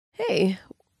Hey,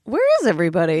 where is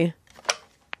everybody?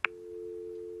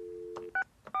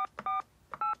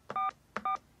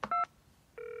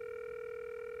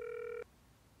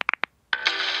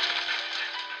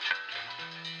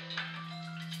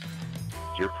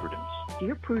 Dear Prudence.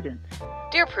 Dear Prudence.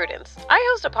 Dear Prudence,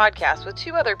 I host a podcast with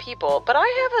two other people, but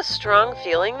I have a strong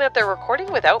feeling that they're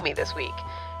recording without me this week.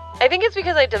 I think it's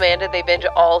because I demanded they binge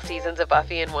all seasons of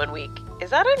Buffy in 1 week. Is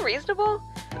that unreasonable?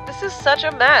 This is such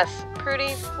a mess.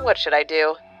 Prudy, what should I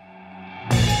do?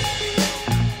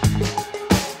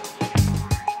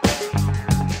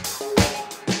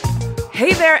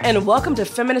 Hey there, and welcome to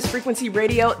Feminist Frequency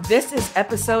Radio. This is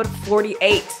episode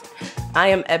 48. I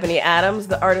am Ebony Adams,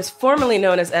 the artist formerly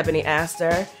known as Ebony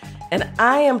Astor, and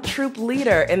I am troop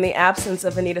leader in the absence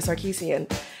of Anita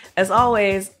Sarkeesian. As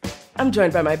always, I'm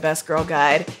joined by my best girl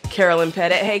guide, Carolyn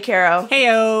Pettit. Hey, Caro.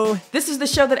 Heyo. This is the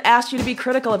show that asks you to be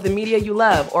critical of the media you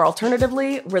love, or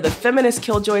alternatively, we're the feminist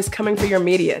killjoys coming for your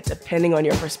media, depending on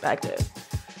your perspective.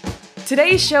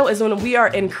 Today's show is one we are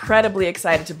incredibly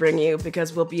excited to bring you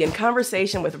because we'll be in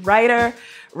conversation with writer,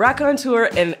 raconteur,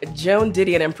 and Joan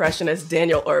Didion impressionist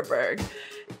Daniel Ortberg.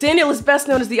 Daniel is best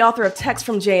known as the author of Texts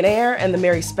from Jane Eyre and the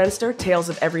Mary Spencer Tales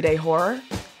of Everyday Horror,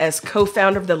 as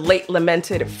co-founder of the late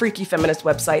lamented freaky feminist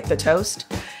website The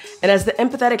Toast, and as the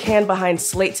empathetic hand behind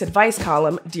Slate's advice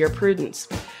column, Dear Prudence.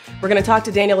 We're going to talk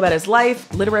to Daniel about his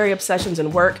life, literary obsessions,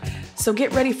 and work, so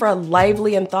get ready for a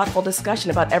lively and thoughtful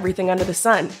discussion about everything under the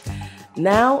sun.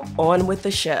 Now, on with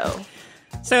the show.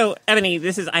 So, Ebony,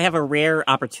 I have a rare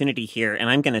opportunity here, and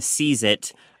I'm going to seize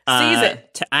it. Seize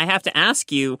it. I have to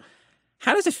ask you,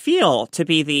 how does it feel to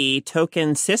be the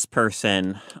token cis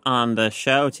person on the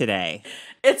show today?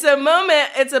 It's a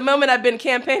moment I've been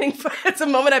campaigning for.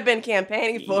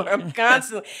 I'm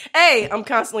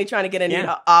constantly trying to get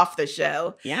Anita off the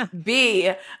show. Yeah.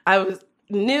 B,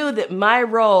 knew that my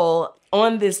role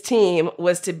on this team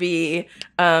was to be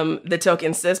the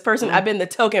token cis person. I've been the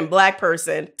token black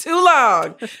person too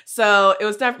long. So it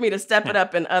was time for me to step it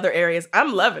up in other areas.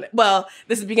 I'm loving it. Well,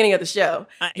 this is the beginning of the show.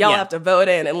 Y'all have to vote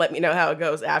in and let me know how it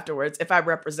goes afterwards if I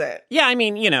represent. Yeah, I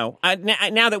mean, now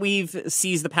that we've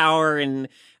seized the power in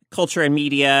culture and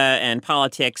media and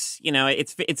politics,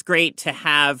 it's great to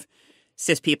have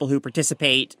cis people who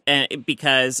participate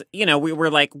because, we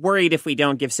were worried if we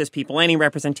don't give cis people any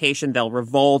representation, they'll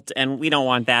revolt, and we don't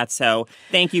want that. So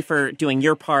thank you for doing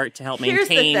your part to help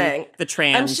maintain the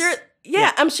trans.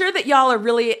 I'm sure that y'all are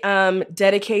really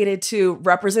dedicated to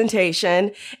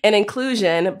representation and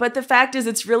inclusion, but the fact is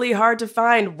it's really hard to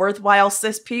find worthwhile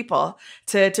cis people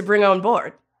to bring on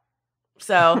board.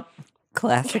 So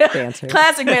Classic banter.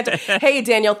 Classic banter. Hey,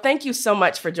 Daniel, thank you so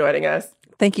much for joining us.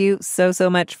 Thank you so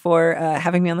much for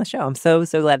having me on the show. I'm so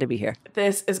glad to be here.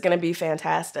 This is going to be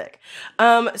fantastic.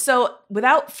 So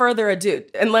without further ado,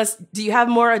 do you have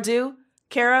more ado,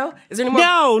 Caro? Is there any more?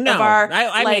 No. Of our,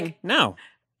 no.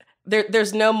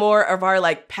 There's no more of our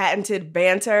patented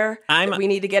banter that we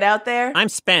need to get out there. I'm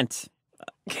spent.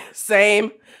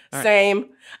 Same. Right.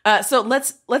 So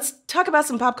let's talk about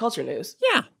some pop culture news.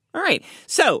 Yeah. All right.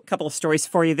 So, a couple of stories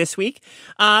for you this week.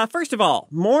 First of all,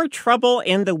 more trouble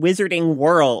in the wizarding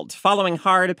world, following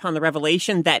hard upon the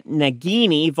revelation that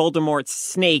Nagini, Voldemort's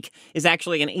snake, is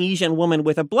actually an Asian woman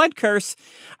with a blood curse.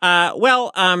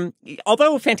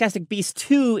 Although Fantastic Beasts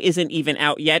 2 isn't even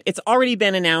out yet, it's already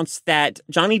been announced that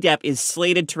Johnny Depp is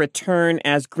slated to return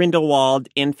as Grindelwald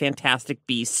in Fantastic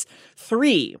Beasts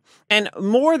 3. And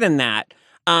more than that,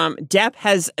 Depp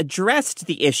has addressed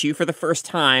the issue for the first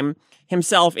time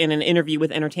himself in an interview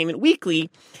with Entertainment Weekly,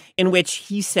 in which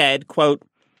he said, quote,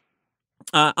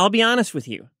 I'll be honest with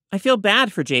you. I feel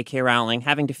bad for J.K. Rowling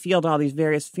having to field all these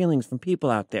various feelings from people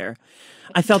out there.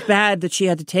 I felt bad that she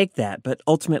had to take that, but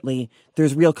ultimately,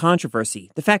 there's real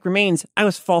controversy. The fact remains, I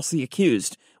was falsely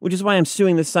accused, which is why I'm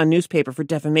suing the Sun newspaper for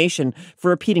defamation for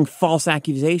repeating false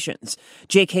accusations.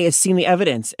 J.K. has seen the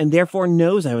evidence and therefore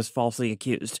knows I was falsely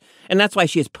accused, and that's why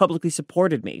she has publicly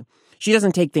supported me. She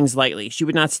doesn't take things lightly. She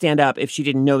would not stand up if she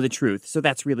didn't know the truth. So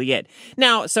that's really it.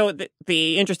 Now, so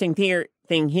the interesting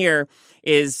thing here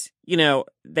is,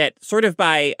 that sort of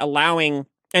by allowing,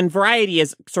 and Variety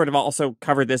has sort of also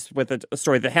covered this with a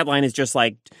story. The headline is just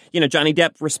Johnny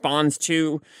Depp responds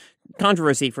to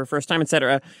controversy for first time,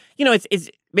 etc. It's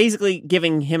basically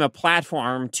giving him a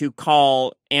platform to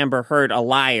call Amber Heard a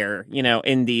liar,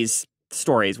 in these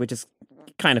stories, which is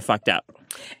kind of fucked up.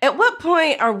 At what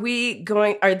point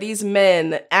are these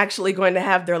men actually going to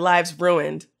have their lives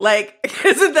ruined? Like,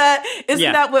 isn't that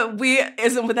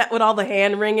what all the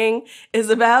hand wringing is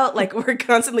about? Like, we're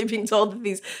constantly being told that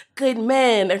these good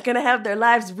men are going to have their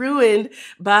lives ruined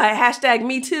by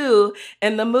 #MeToo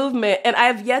and the movement. And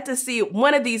I've yet to see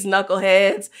one of these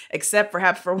knuckleheads, except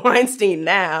perhaps for Weinstein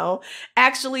now,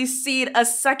 actually see a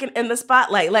second in the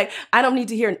spotlight. Like, I don't need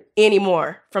to hear any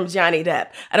more from Johnny Depp.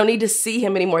 I don't need to see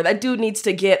him anymore. That dude needs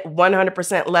to get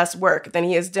 100% less work than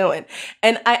he is doing.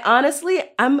 And I honestly,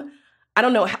 I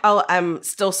don't know how I'm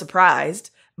still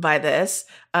surprised by this,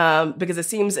 because it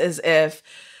seems as if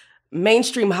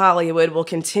mainstream Hollywood will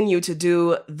continue to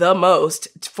do the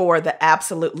most for the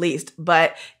absolute least.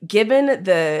 But given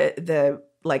the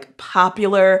like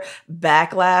popular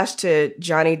backlash to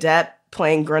Johnny Depp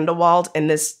playing Grindelwald in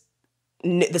this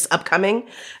upcoming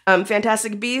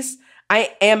Fantastic Beasts,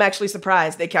 I am actually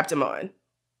surprised they kept him on.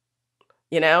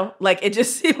 You know, like it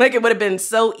just seemed like it would have been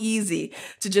so easy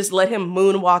to just let him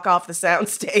moonwalk off the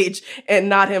soundstage and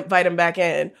not invite him back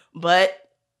in. But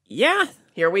yeah,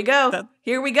 here we go.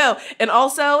 Here we go. And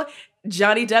also,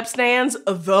 Johnny Depp stands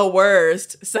the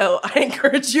worst. So I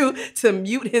encourage you to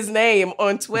mute his name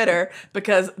on Twitter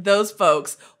because those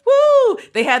folks, woo,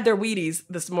 they had their Wheaties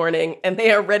this morning and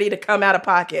they are ready to come out of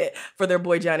pocket for their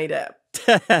boy Johnny Depp.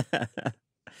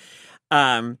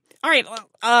 All right.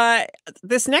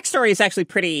 This next story is actually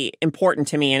pretty important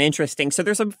to me and interesting. So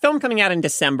there's a film coming out in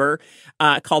December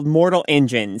called Mortal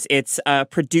Engines. It's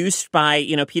produced by,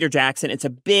 Peter Jackson. It's a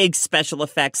big special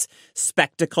effects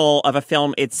spectacle of a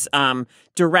film. It's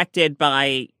directed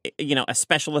by, a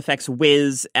special effects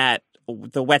whiz at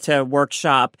the Weta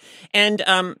workshop. And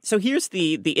so here's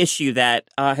the issue that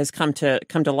has come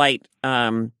to light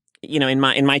in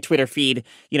my Twitter feed,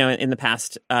 in the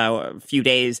past few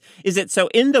days, is that so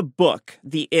in the book,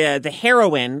 the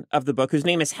heroine of the book, whose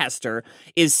name is Hester,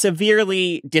 is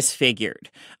severely disfigured.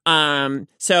 And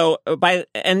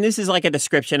this is like a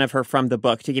description of her from the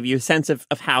book to give you a sense of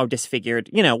how disfigured,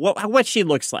 what she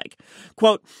looks like.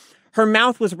 Quote, her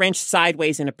mouth was wrenched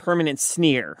sideways in a permanent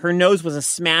sneer. Her nose was a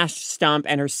smashed stump,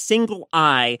 and her single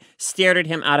eye stared at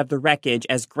him out of the wreckage,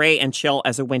 as gray and chill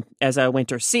as a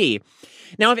winter sea.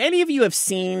 Now, if any of you have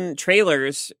seen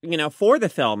trailers, for the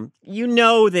film, you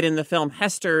know that in the film,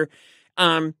 Hester,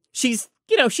 she's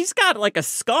got like a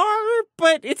scar,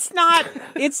 but it's not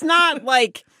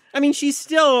like, she's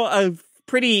still a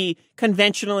pretty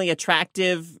conventionally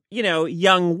attractive,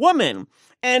 young woman.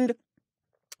 And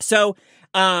so,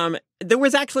 there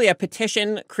was actually a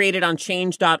petition created on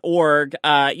change.org,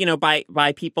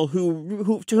 by people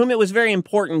who to whom it was very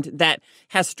important that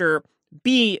Hester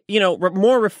be,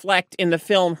 more reflect in the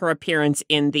film her appearance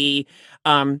in the,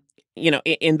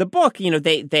 in the book.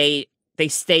 They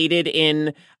stated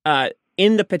in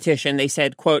the petition, they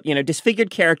said, quote, disfigured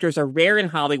characters are rare in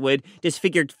Hollywood.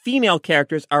 Disfigured female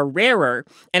characters are rarer.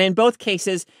 And in both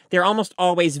cases, they're almost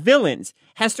always villains.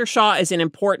 Hester Shaw is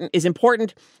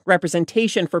important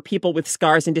representation for people with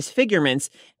scars and disfigurements.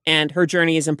 And her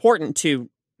journey is important to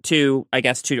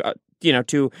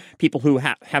people who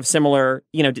have similar,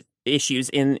 issues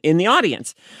in the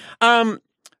audience.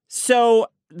 So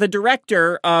the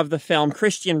director of the film,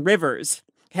 Christian Rivers,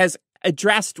 has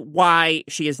addressed why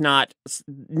she is not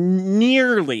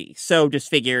nearly so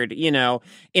disfigured,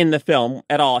 in the film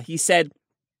at all. He said,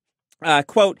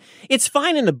 quote, it's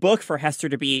fine in the book for Hester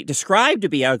to be described to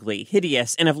be ugly,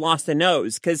 hideous, and have lost a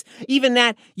nose, because even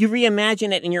that, you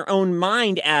reimagine it in your own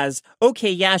mind as,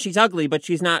 okay, yeah, she's ugly, but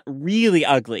she's not really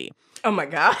ugly. Oh my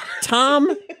God. Tom,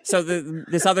 so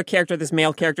this other character, this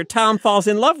male character, Tom falls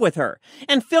in love with her.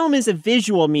 And film is a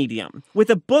visual medium. With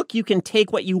a book, you can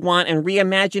take what you want and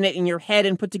reimagine it in your head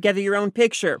and put together your own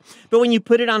picture. But when you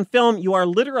put it on film, you are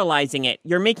literalizing it.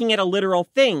 You're making it a literal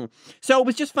thing. So it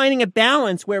was just finding a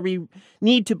balance where we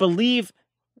need to believe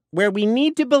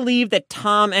that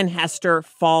Tom and Hester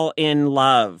fall in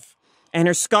love. And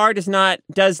her scar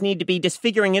does need to be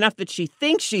disfiguring enough that she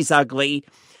thinks she's ugly.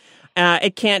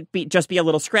 It can't just be a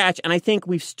little scratch. And I think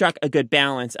we've struck a good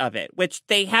balance of it, which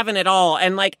they haven't at all.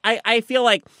 And like, I feel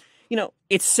like,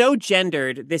 it's so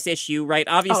gendered, this issue, right?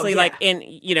 Obviously, like in,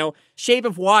 Shape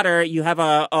of Water, you have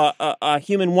a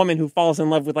human woman who falls in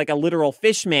love with like a literal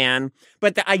fish man.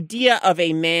 But the idea of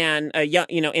a man,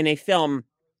 in a film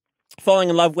falling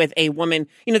in love with a woman,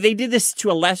 they did this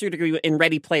to a lesser degree in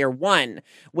Ready Player One,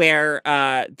 where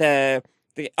the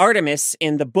Artemis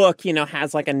in the book,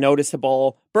 has like a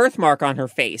noticeable birthmark on her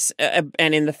face. And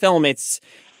in the film, it's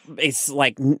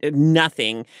like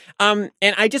nothing. And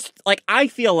I just like, I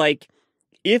feel like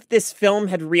if this film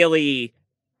had really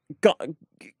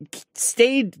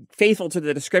stayed faithful to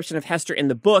the description of Hester in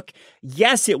the book,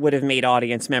 yes, it would have made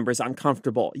audience members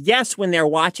uncomfortable. Yes, when they're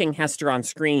watching Hester on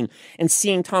screen and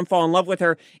seeing Tom fall in love with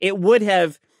her, it would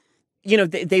have,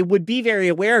 they would be very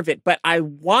aware of it. But I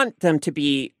want them to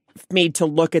be made to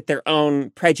look at their own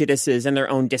prejudices and their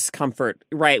own discomfort,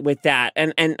 right, with that,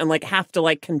 and like have to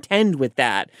like contend with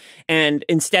that. And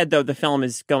instead, though, the film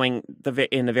is going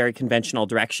in the very conventional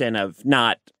direction of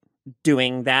not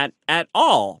doing that at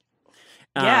all.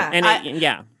 I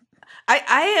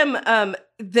am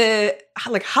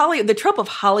the trope of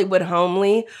Hollywood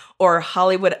homely or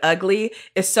Hollywood ugly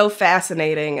is so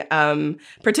fascinating,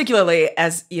 particularly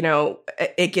as,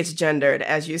 it gets gendered,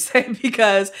 as you say,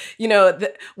 because,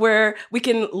 where we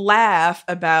can laugh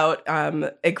about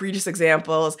egregious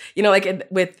examples,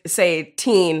 with, say,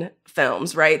 teen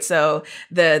films, right? So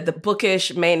the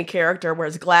bookish main character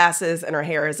wears glasses and her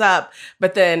hair is up,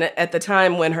 but then at the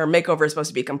time when her makeover is supposed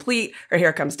to be complete, her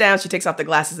hair comes down, she takes off the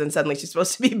glasses and suddenly she's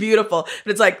supposed to be beautiful.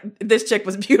 But it's like, this chick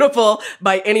was beautiful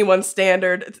by anyone's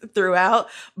standard throughout.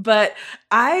 But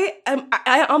I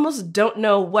almost don't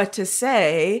know what to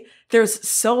say. There's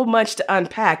so much to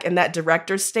unpack in that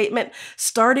director's statement,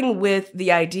 starting with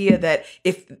the idea that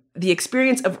if the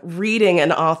experience of reading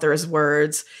an author's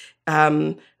words,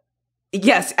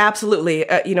 yes, absolutely.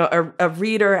 A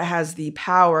reader has the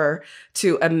power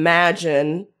to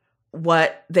imagine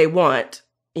what they want,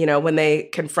 when they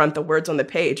confront the words on the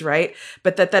page, right?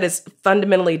 But that is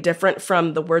fundamentally different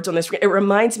from the words on the screen. It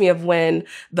reminds me of when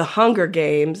The Hunger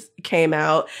Games came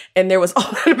out and there was all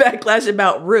that backlash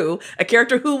about Rue, a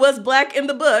character who was Black in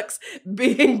the books,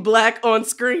 being Black on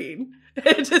screen.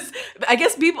 I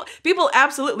guess people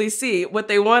absolutely see what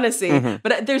they want to see,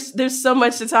 but there's so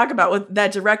much to talk about with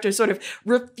that director sort of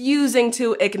refusing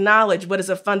to acknowledge what is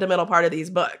a fundamental part of these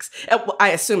books. I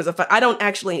assume is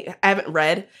I haven't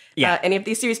read any of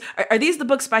these series. Are these the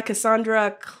books by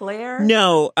Cassandra Clare?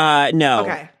 No.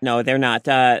 Okay. No, they're not.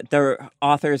 The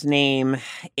author's name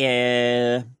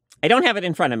is... I don't have it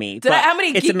in front of me. How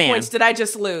many geek points did I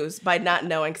just lose by not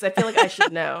knowing? Because I feel like I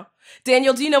should know.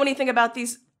 Daniel, do you know anything about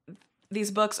these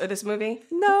books or this movie?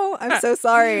 No, I'm so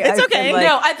sorry. It's okay.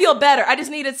 No, I feel better. I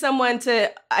just needed someone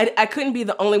I couldn't be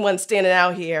the only one standing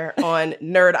out here on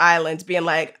Nerd Island being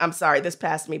like, I'm sorry, this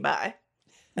passed me by.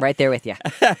 Right there with you.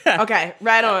 Okay,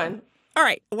 right on. All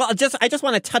right. Well, I just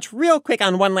want to touch real quick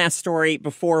on one last story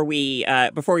before we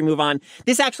move on.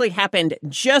 This actually happened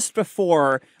just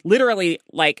before we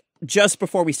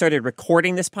started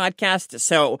recording this podcast.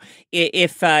 So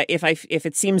if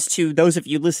it seems to those of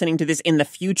you listening to this in the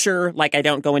future, like I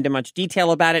don't go into much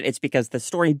detail about it, it's because the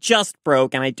story just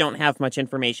broke and I don't have much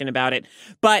information about it.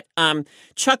 But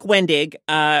Chuck Wendig,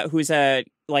 who's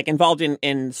involved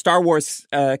in Star Wars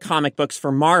comic books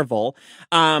for Marvel,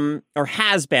 or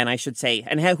has been, I should say,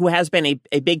 and who has been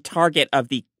a big target of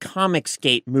the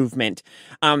Comicsgate movement,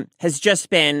 has just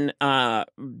been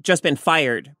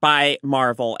fired by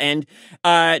Marvel. And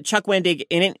Chuck Wendig,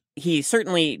 in it, he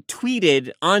certainly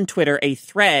tweeted on Twitter a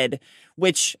thread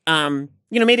which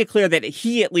made it clear that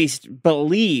he at least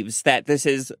believes that this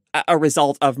is a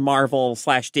result of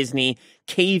Marvel/Disney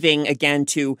caving again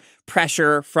to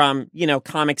pressure from,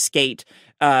 Comicsgate,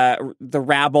 the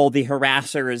rabble, the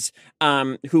harassers,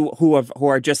 who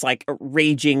are just like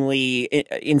ragingly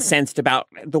incensed about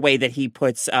the way that he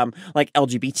puts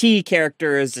LGBT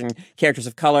characters and characters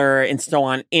of color and so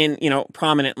on in,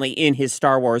 prominently in his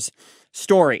Star Wars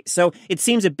story. So it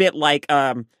seems a bit like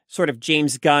sort of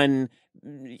James Gunn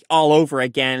all over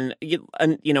again,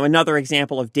 another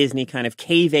example of Disney kind of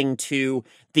caving to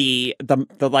the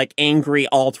like angry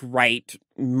alt-right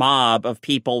mob of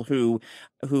people who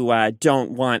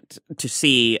don't want to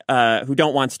see, who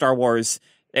don't want Star Wars,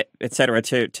 et cetera,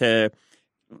 to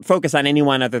focus on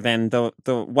anyone other than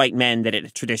the white men that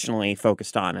it traditionally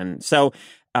focused on. And so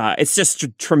it's just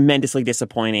tremendously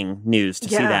disappointing news to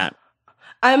see that.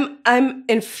 I'm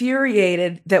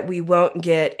infuriated that we won't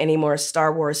get any more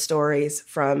Star Wars stories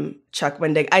from Chuck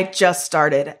Wendig. I just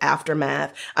started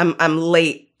Aftermath. I'm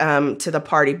late to the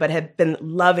party, but have been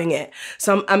loving it.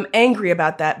 So I'm angry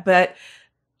about that. But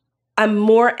I'm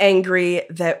more angry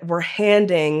that we're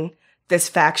handing this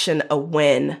faction a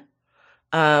win.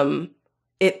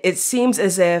 It seems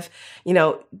as if,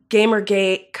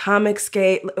 Gamergate,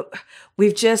 Comicsgate,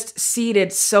 we've just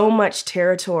ceded so much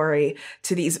territory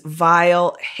to these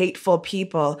vile, hateful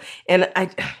people. And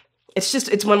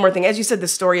it's one more thing. As you said, the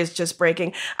story is just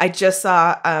breaking. I just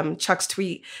saw Chuck's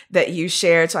tweet that you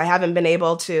shared, so I haven't been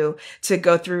able to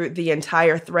go through the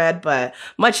entire thread, but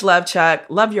much love, Chuck.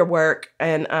 Love your work,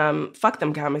 and fuck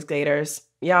them comics gators.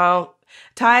 Y'all,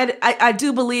 Tide, I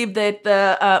do believe that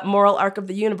the moral arc of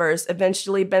the universe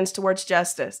eventually bends towards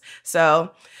justice.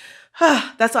 So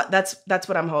that's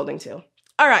what I'm holding to.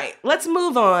 All right, let's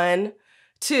move on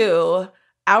to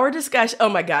our discussion. Oh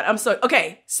my God,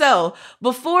 okay. So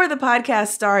before the podcast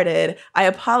started, I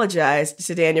apologized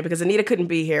to Daniel because Anita couldn't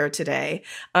be here today.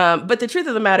 But the truth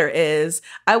of the matter is,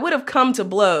 I would have come to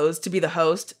blows to be the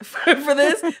host for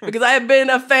this because I have been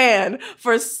a fan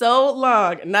for so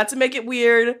long. Not to make it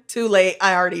weird, too late,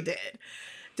 I already did.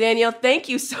 Daniel, thank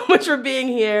you so much for being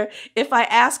here. If I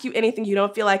ask you anything you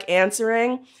don't feel like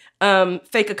answering,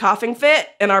 fake a coughing fit,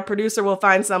 and our producer will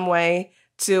find some way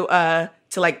to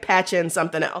like patch in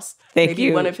something else.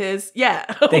 Maybe one of his. Yeah.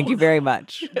 Thank you very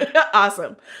much.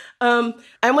 Awesome.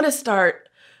 I want to start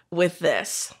with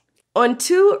this. On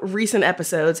 2 recent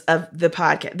episodes of this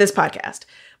podcast,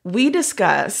 we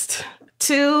discussed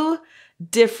 2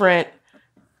 different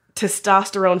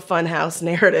testosterone funhouse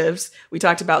narratives. We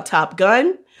talked about Top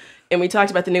Gun, and we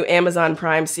talked about the new Amazon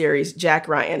Prime series, Jack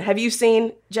Ryan. Have you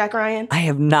seen Jack Ryan? I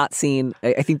have not seen.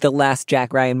 I think the last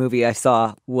Jack Ryan movie I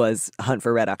saw was Hunt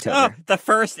for Red October. Oh, the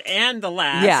first and the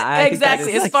last. Yeah,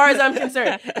 exactly. As far as I'm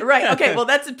concerned. Right. Okay. Well,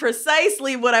 that's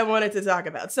precisely what I wanted to talk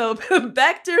about. So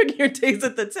back during your days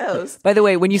at the Toast. By the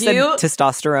way, when you said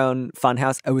testosterone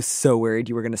funhouse, I was so worried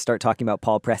you were going to start talking about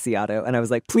Paul Preciado. And I was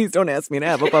like, please don't ask me to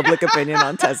have a public opinion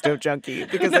on Testo Junkie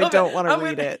because I don't want to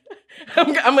read it.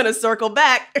 I'm going to circle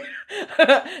back.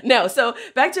 No, so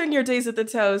back during your days at the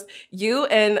Toast, you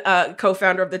and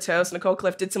co-founder of the Toast, Nicole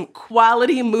Cliff, did some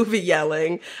quality movie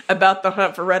yelling about The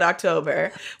Hunt for Red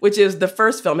October, which is the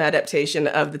first film adaptation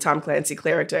of the Tom Clancy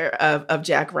character of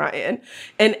Jack Ryan.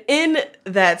 And in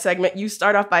that segment, you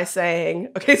start off by saying,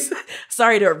 okay,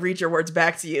 sorry to read your words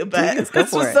back to you, but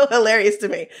this was so hilarious to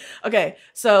me. Okay,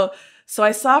 so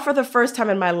I saw for the first time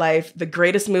in my life the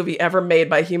greatest movie ever made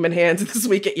by human hands this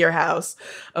week at your house.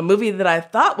 A movie that I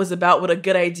thought was about what a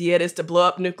good idea it is to blow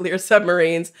up nuclear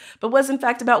submarines, but was in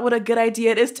fact about what a good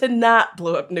idea it is to not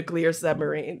blow up nuclear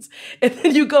submarines. And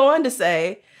then you go on to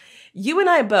say, you and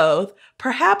I both,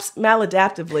 perhaps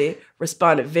maladaptively,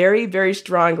 responded very, very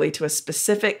strongly to a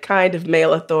specific kind of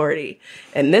male authority.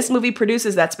 And this movie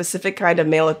produces that specific kind of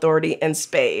male authority in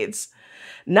spades.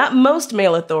 Not most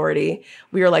male authority.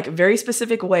 We are like very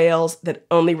specific whales that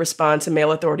only respond to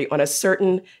male authority on a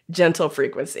certain gentle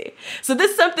frequency. So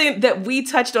this is something that we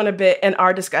touched on a bit in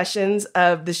our discussions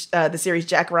of the series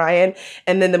Jack Ryan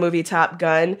and then the movie Top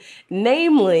Gun,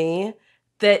 namely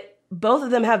that both of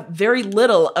them have very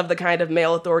little of the kind of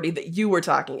male authority that you were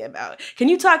talking about. Can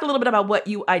you talk a little bit about what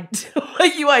you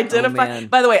identified?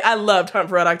 By the way, I loved Hunt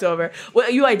for Red October.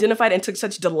 What you identified and took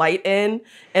such delight in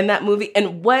that movie,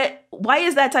 and why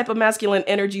is that type of masculine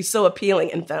energy so appealing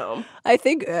in film? I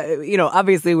think,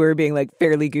 obviously we were being like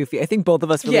fairly goofy. I think both of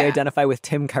us really identify with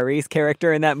Tim Curry's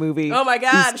character in that movie. Oh my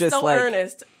God, so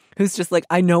earnest. Who's just like,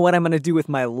 I know what I'm going to do with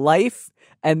my life.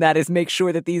 And that is make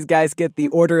sure that these guys get the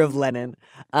Order of Lenin.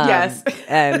 Yes.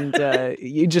 And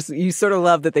you sort of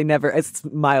love that they never, it's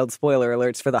mild spoiler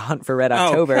alerts for The Hunt for Red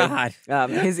October. Oh, God.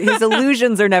 His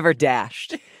illusions are never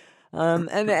dashed. And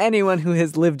anyone who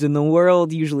has lived in the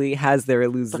world usually has their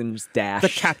illusions dashed. The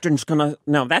captain's gonna...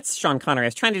 No, that's Sean Connery. I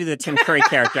was trying to do the Tim Curry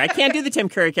character. I can't do the Tim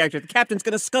Curry character. The captain's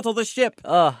gonna scuttle the ship.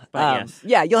 Yes.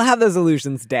 Yeah, you'll have those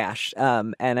illusions dashed.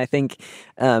 And I think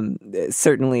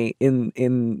certainly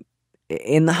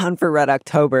in The Hunt for Red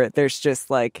October, there's just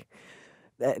like,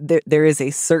 there is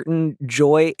a certain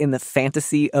joy in the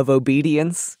fantasy of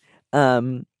obedience,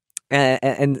 and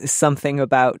something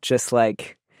about just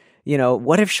like,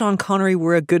 what if Sean Connery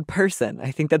were a good person?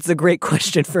 I think that's a great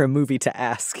question for a movie to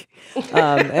ask.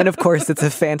 And of course, it's a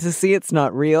fantasy. It's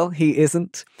not real. He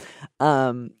isn't.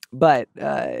 But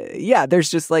there's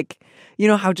just like,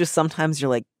 how just sometimes you're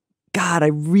like, God, I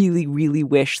really, really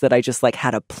wish that I just like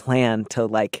had a plan to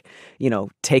like,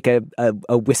 take a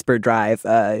whisper drive,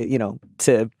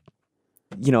 to,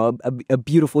 a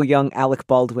beautiful young Alec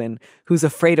Baldwin who's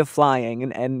afraid of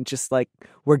flying and just like,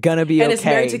 we're gonna be and okay. is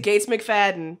married to Gates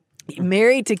McFadden.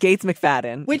 Married to Gates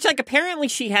McFadden. Which, like, apparently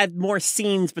she had more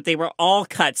scenes, but they were all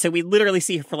cut, so we literally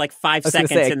see her for, like, 5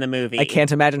 seconds in the movie. I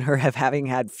can't imagine her having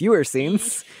had fewer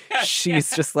scenes.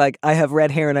 She's just like, I have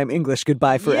red hair and I'm English.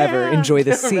 Goodbye forever. Yeah. Enjoy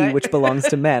the sea, right? Which belongs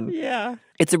to men. Yeah.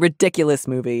 It's a ridiculous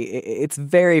movie. It's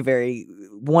very, very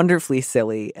wonderfully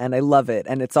silly, and I love it.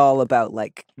 And it's all about,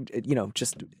 like,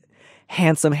 just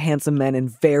handsome men in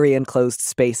very enclosed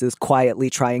spaces quietly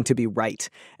trying to be right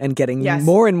and getting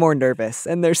more and more nervous.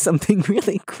 And there's something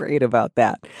really great about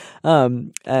that.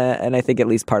 And I think at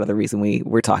least part of the reason we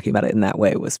were talking about it in that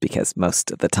way was because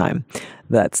most of the time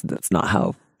that's not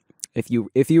how. If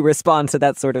you respond to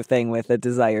that sort of thing with a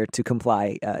desire to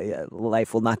comply,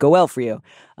 life will not go well for you.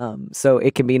 So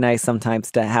it can be nice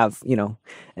sometimes to have,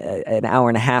 an hour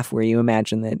and a half where you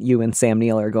imagine that you and Sam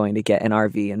Neill are going to get an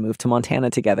RV and move to Montana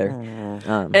together.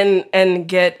 And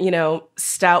get,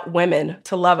 stout women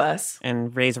to love us.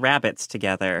 And raise rabbits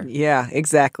together. Yeah,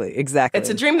 exactly. It's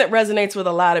a dream that resonates with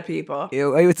a lot of people.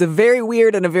 It's a very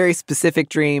weird and a very specific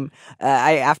dream.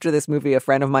 After this movie, a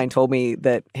friend of mine told me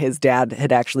that his dad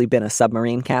had actually been a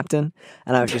submarine captain.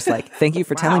 And I was just like, thank you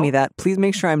for telling me that. Please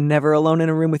make sure I'm never alone in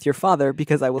a room with your father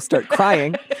because I will start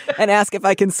crying and ask if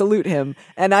I can salute him.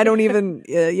 And I don't even,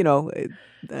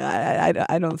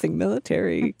 I don't think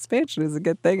military expansion is a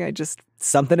good thing. I just,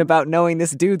 something about knowing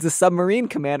this dude's a submarine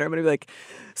commander. I'm going to be like,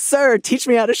 sir, teach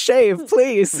me how to shave,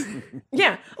 please.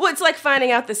 Yeah. Well, it's like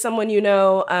finding out that someone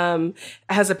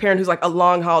has a parent who's like a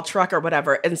long haul truck or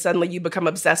whatever, and suddenly you become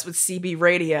obsessed with CB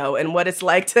radio and what it's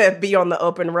like to be on the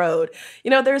open road.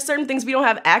 There are certain things we don't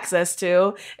have access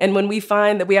to. And when we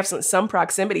find that we have some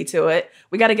proximity to it,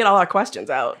 we got to get all our questions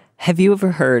out. Have you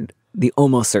ever heard the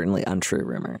almost certainly untrue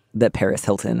rumor that Paris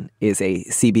Hilton is a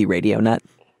CB radio nut?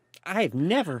 I've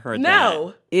never heard that.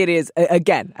 No. It is,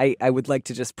 again, I would like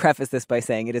to just preface this by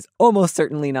saying it is almost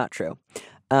certainly not true.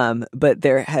 But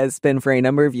there has been for a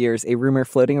number of years a rumor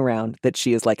floating around that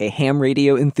she is like a ham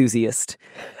radio enthusiast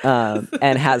and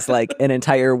has like an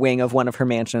entire wing of one of her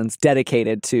mansions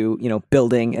dedicated to,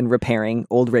 building and repairing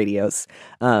old radios.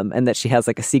 And that she has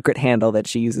like a secret handle that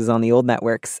she uses on the old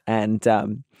networks. And,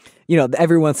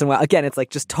 every once in a while, again, it's like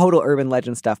just total urban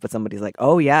legend stuff. But somebody's like,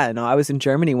 oh, yeah, no, I was in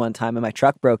Germany one time and my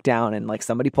truck broke down and like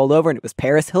somebody pulled over and it was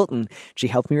Paris Hilton. She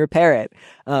helped me repair it.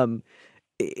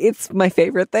 It's my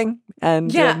favorite thing.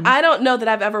 And I don't know that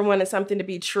I've ever wanted something to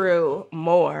be true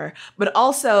more. But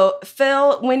also,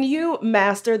 Phil, when you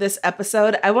master this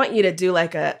episode, I want you to do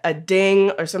like a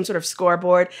ding or some sort of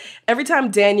scoreboard. Every time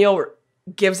Daniel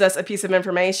gives us a piece of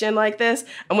information like this,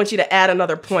 I want you to add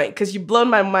another point because you've blown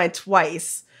my mind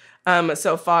twice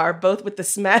so far, both with the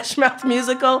Smash Mouth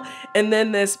musical and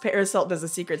then this Paris Hilton as a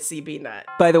secret CB nut.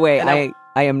 By the way,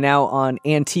 I am now on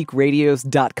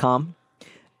antiqueradios.com.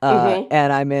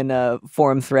 And I'm in a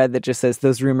forum thread that just says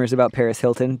those rumors about Paris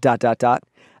Hilton, ...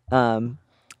 And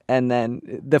then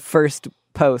the first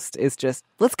post is just,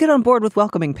 let's get on board with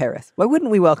welcoming Paris. Why wouldn't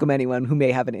we welcome anyone who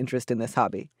may have an interest in this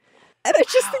hobby? And I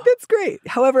just think that's great.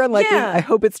 However unlikely, I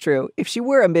hope it's true. If she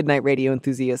were a midnight radio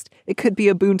enthusiast, it could be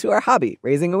a boon to our hobby,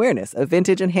 raising awareness of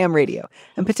vintage and ham radio,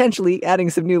 and potentially adding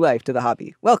some new life to the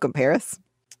hobby. Welcome, Paris.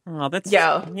 Oh, that's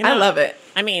I love it.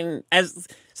 I mean, as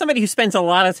somebody who spends a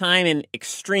lot of time in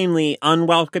extremely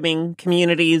unwelcoming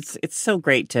communities, it's so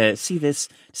great to see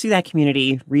that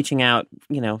community reaching out,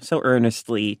 so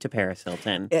earnestly to Paris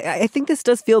Hilton. I think this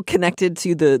does feel connected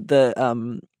to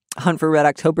the Hunt for Red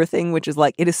October thing, which is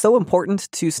like, it is so important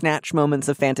to snatch moments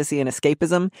of fantasy and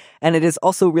escapism, and it is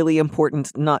also really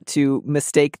important not to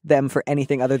mistake them for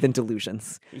anything other than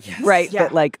delusions. Yes. Right? Yeah.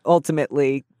 But like,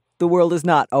 ultimately, the world is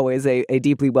not always a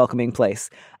deeply welcoming place.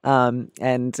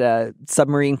 And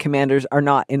submarine commanders are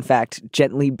not, in fact,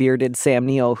 gently bearded Sam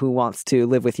Neill who wants to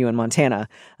live with you in Montana.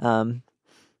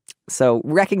 So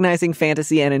recognizing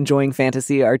fantasy and enjoying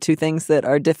fantasy are two things that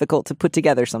are difficult to put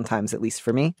together sometimes, at least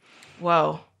for me.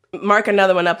 Whoa. Mark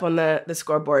another one up on the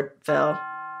scoreboard, Phil.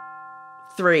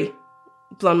 3.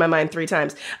 Blown my mind 3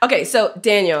 times. Okay, so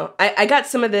Daniel, I got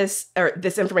some of this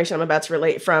information I'm about to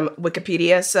relate from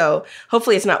Wikipedia, so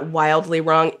hopefully it's not wildly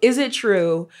wrong. Is it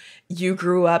true you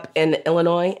grew up in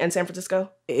Illinois and San Francisco?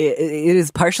 It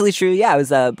is partially true. Yeah, I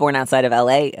was born outside of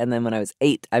LA, and then when I was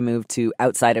 8, I moved to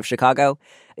outside of Chicago.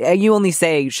 You only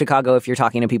say Chicago if you're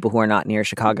talking to people who are not near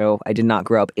Chicago. I did not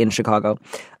grow up in Chicago.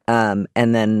 And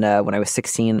then when I was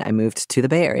 16, I moved to the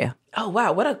Bay Area. Oh,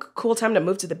 wow. What a cool time to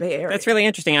move to the Bay Area. That's really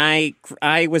interesting.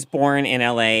 I was born in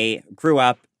LA, grew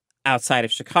up outside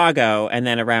of Chicago, and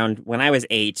then around when I was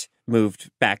 8, moved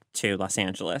back to Los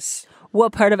Angeles.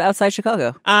 What part of outside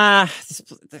Chicago?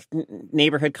 This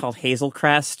neighborhood called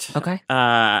Hazelcrest. Okay.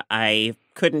 I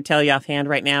couldn't tell you offhand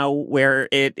right now where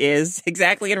it is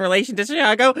exactly in relation to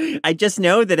Chicago. I just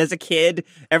know that as a kid,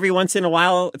 every once in a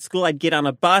while at school, I'd get on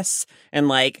a bus and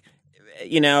like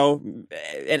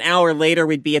an hour later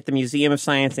we'd be at the Museum of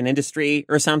Science and Industry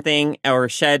or something, or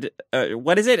Shed,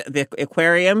 what is it? The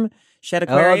aquarium? Shed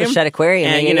Aquarium. Oh, the Shed Aquarium.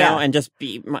 And, yeah. and just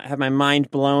have my mind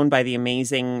blown by the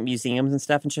amazing museums and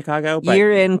stuff in Chicago. But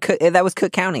You're in, that was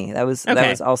Cook County. That was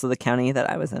also the county that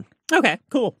I was in. Okay,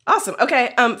 cool. Awesome.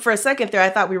 Okay. For a second there,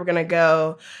 I thought we were going to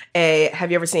go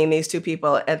have you ever seen these two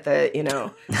people at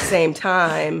the, same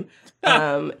time?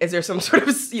 Is there some sort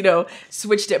of,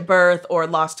 switched at birth or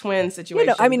lost twin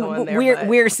situation going there?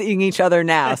 We're seeing each other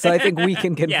now, so I think we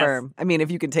can confirm. Yes. I mean,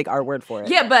 if you can take our word for it.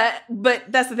 Yeah, but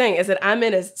that's the thing, is that I'm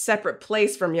in a separate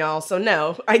place from y'all, so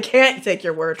no, I can't take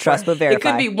your word Trust for it. but verify. It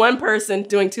could be one person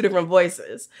doing two different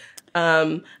voices.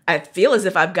 I feel as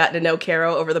if I've gotten to know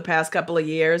Caro over the past couple of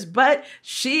years, but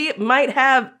she might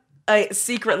have a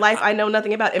secret life I know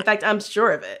nothing about. In fact, I'm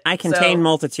sure of it. I contain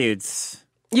multitudes.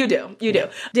 You do.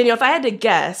 Daniel, if I had to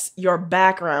guess your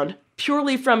background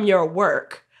purely from your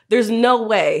work, there's no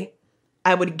way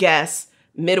I would guess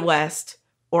Midwest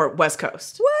or West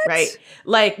Coast. What? Right?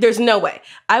 Like, there's no way.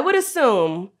 I would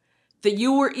assume that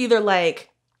you were either like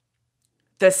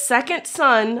the second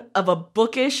son of a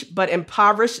bookish but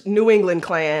impoverished New England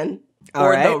clan,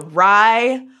 or the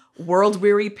wry,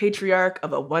 world-weary patriarch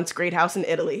of a once great house in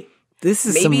Italy. This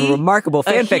is Maybe some remarkable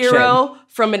fan fiction. A hero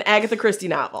from an Agatha Christie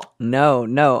novel. No.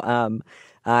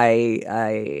 I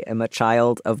am a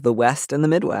child of the West and the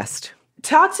Midwest.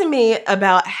 Talk to me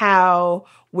about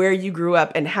where you grew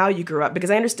up and how you grew up, because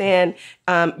I understand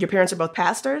your parents are both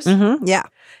pastors. Mm-hmm, yeah.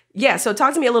 Yeah, so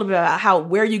talk to me a little bit about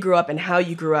where you grew up and how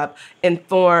you grew up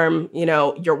inform,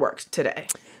 your work today.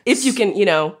 If you can,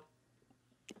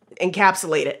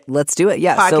 encapsulate it. Let's do it.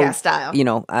 Yeah. Podcast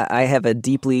style. I have a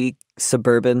deeply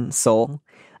suburban soul,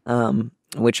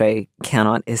 which I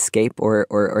cannot escape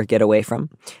or get away from.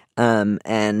 And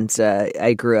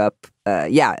I grew up,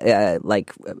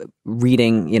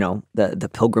 reading, the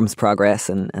Pilgrim's Progress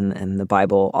and the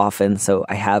Bible often. So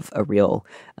I have a real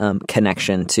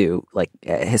connection to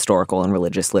historical and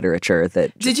religious literature.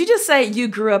 Did you just say you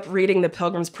grew up reading the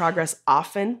Pilgrim's Progress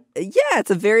often? Yeah,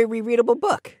 it's a very rereadable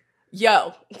book.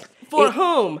 Yo, for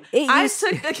whom?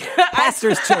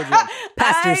 Pastor's children.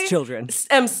 Pastor's children.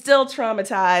 I'm still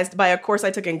traumatized by a course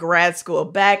I took in grad school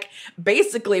back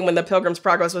basically when the Pilgrim's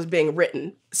Progress was being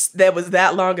written. That was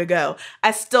that long ago.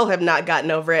 I still have not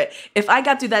gotten over it. If I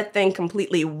got through that thing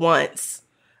completely once,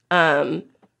 in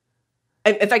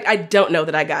fact, I don't know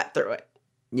that I got through it.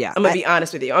 Yeah, I'm gonna be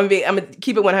honest with you. I'm gonna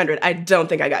keep it 100. I don't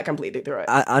think I got completely through it.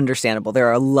 Understandable. There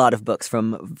are a lot of books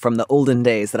from the olden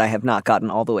days that I have not gotten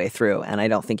all the way through, and I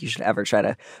don't think you should ever try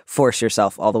to force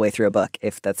yourself all the way through a book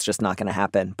if that's just not going to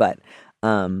happen. But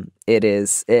it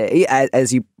is,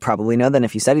 as you probably know, then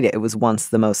if you studied it, it was once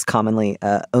the most commonly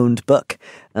owned book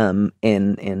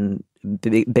in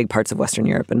big parts of Western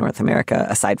Europe and North America,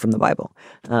 aside from the Bible.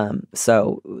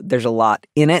 So there's a lot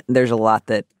in it. There's a lot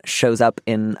that shows up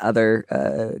in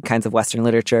other kinds of Western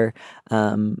literature.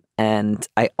 And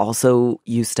I also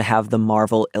used to have the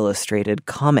Marvel illustrated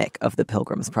comic of the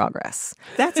Pilgrim's Progress.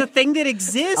 That's a thing that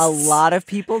exists. A lot of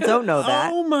people don't know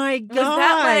that. Oh my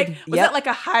God. Was that like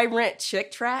a high rent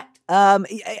chick tract?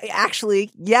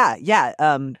 Actually, yeah.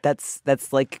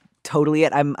 That's like totally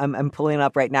it. I'm pulling it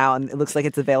up right now, and it looks like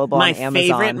it's available on Amazon. My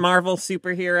favorite Marvel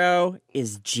superhero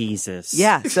is Jesus.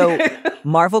 Yeah, so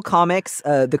Marvel Comics,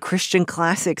 the Christian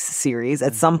Classics series.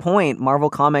 At some point,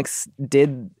 Marvel Comics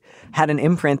had an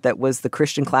imprint that was the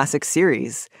Christian Classics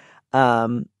series, wow,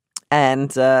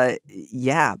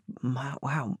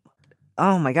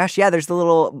 oh my gosh, yeah. There's the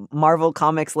little Marvel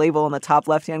Comics label in the top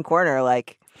left-hand corner.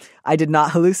 Like, I did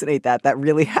not hallucinate that. That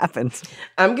really happened.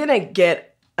 I'm gonna get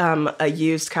a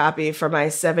used copy for my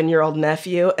 7-year-old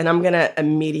nephew, and I'm gonna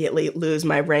immediately lose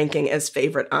my ranking as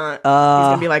favorite aunt. He's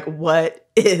gonna be like, "What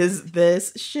is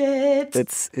this shit?"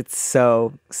 It's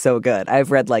so good.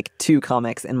 I've read like 2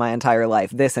 comics in my entire life,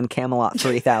 this and Camelot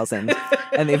 3000,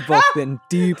 and they've both been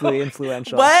deeply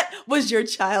influential. What was your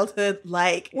childhood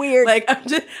like? Weird. Like,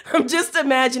 I'm just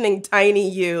imagining tiny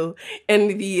you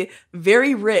and the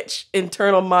very rich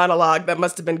internal monologue that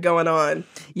must have been going on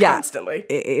constantly.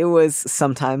 It was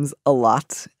sometimes a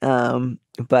lot.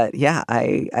 But yeah,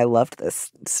 I loved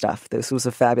this stuff. This was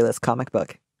a fabulous comic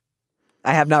book.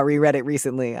 I have not reread it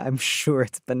recently. I'm sure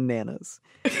it's bananas.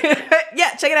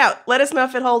 Yeah, check it out. Let us know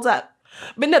if it holds up.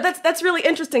 But no, that's really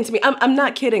interesting to me. I'm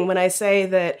not kidding when I say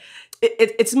that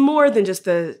it's more than just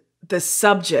the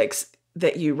subjects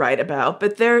that you write about,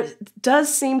 but there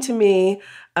does seem to me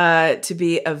to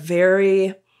be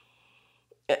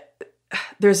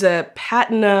there's a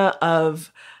patina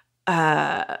of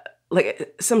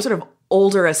like some sort of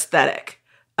older aesthetic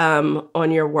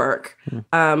on your work,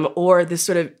 or this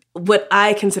sort of what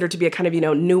I consider to be a kind of,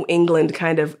 New England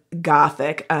kind of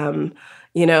Gothic,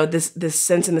 this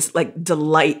sense and this like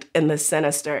delight in the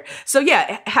sinister. So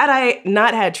yeah, had I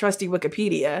not had trusty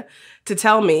Wikipedia to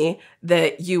tell me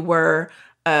that you were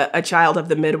a child of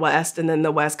the Midwest and then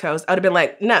the West Coast, I would have been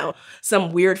like, no,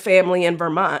 some weird family in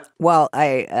Vermont. Well,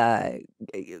 I,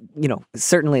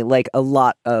 certainly like a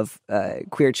lot of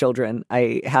queer children,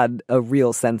 I had a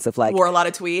real sense of like... Wore a lot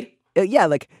of tweed? Yeah,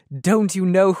 like, don't you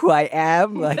know who I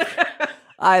am? Like,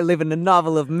 I live in a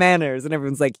novel of manners. And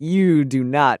everyone's like, you do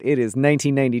not. It is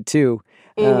 1992.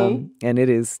 And it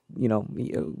is,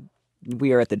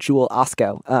 we are at the Jewel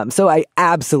Osco. So I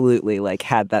absolutely like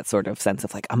had that sort of sense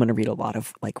of like, I'm going to read a lot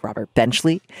of like Robert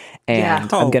Benchley,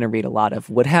 and I'm going to read a lot of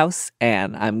Woodhouse,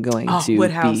 and I'm going to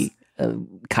Woodhouse. Be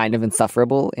kind of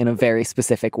insufferable in a very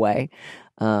specific way.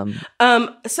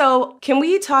 So can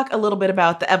we talk a little bit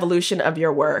about the evolution of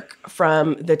your work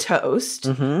from The Toast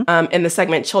in the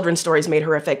segment Children's Stories Made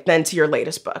Horrific, then to your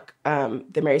latest book,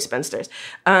 The Merry Spinsters.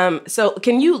 So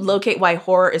can you locate why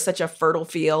horror is such a fertile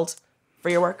field for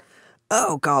your work?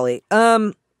 Oh, golly.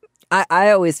 I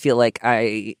always feel like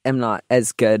I am not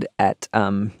as good at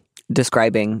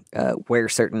describing where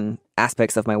certain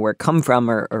aspects of my work come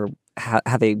from or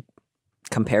how they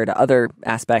compare to other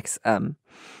aspects.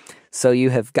 So you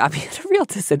have got me at a real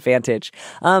disadvantage.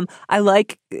 I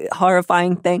like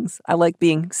horrifying things. I like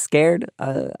being scared.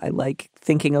 I like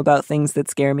thinking about things that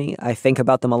scare me. I think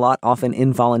about them a lot, often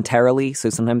involuntarily. So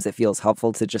sometimes it feels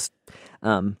helpful to just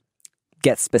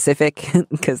get specific,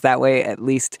 because that way at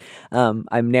least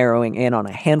I'm narrowing in on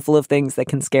a handful of things that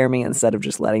can scare me instead of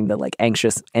just letting the like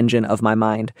anxious engine of my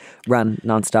mind run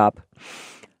nonstop.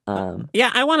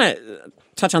 I want to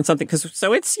touch on something because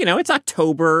it's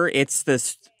October. It's the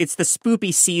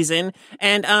spoopy season,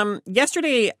 and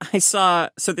yesterday I saw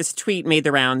this tweet made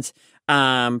the rounds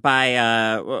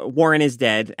by Warren is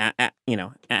Dead at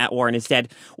Warren is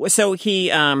Dead. So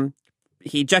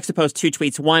he juxtaposed two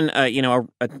tweets. One,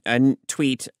 a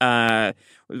tweet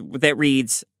that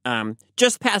reads,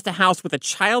 just past a house with a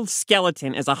child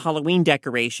skeleton as a Halloween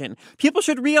decoration. People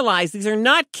should realize these are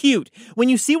not cute. When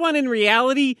you see one in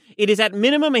reality, it is at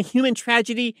minimum a human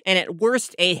tragedy and at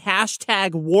worst a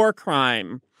hashtag war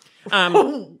crime.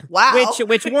 Wow.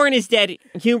 Which Warren is Dead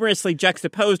humorously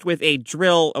juxtaposed with a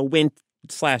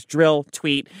win/drill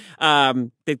tweet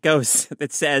that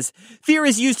says, fear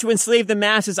is used to enslave the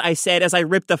masses, I said, as I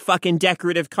ripped the fucking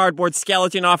decorative cardboard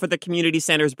skeleton off of the community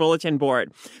center's bulletin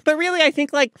board. But really, I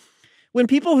think like when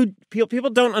people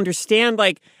don't understand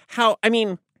like how,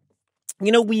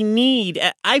 we need,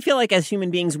 I feel like as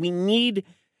human beings, we need,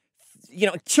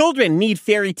 children need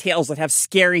fairy tales that have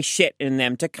scary shit in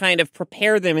them to kind of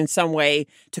prepare them in some way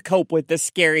to cope with the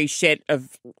scary shit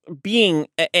of being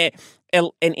an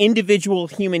individual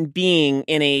human being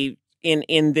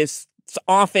in this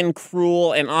often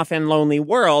cruel and often lonely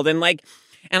world. And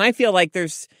I feel like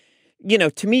there's,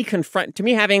 to me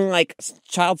having like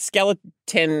child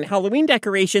skeleton Halloween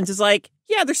decorations is like,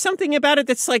 yeah, there's something about it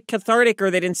that's like cathartic,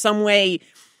 or that in some way,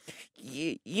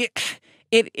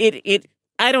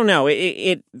 I don't know.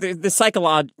 The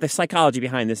psychology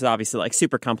behind this is obviously like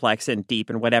super complex and deep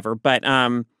and whatever. But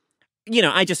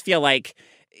I just feel like,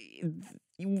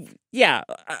 yeah,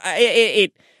 I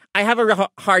have a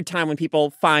hard time when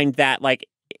people find that like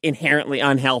inherently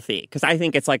unhealthy, because I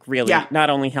think it's like really not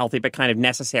only healthy but kind of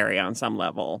necessary on some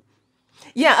level.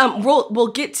 Yeah,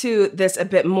 we'll get to this a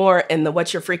bit more in the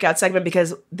What's Your Freak Out segment,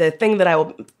 because the thing that I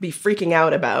will be freaking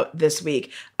out about this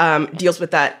week deals with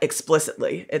that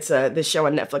explicitly. It's this show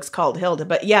on Netflix called Hilda.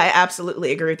 But yeah, I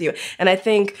absolutely agree with you. And I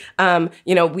think,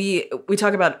 we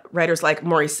talk about writers like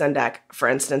Maurice Sendak, for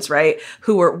instance, right,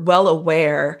 who were well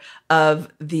aware of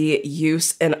the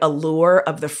use and allure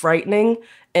of the frightening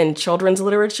in children's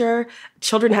literature.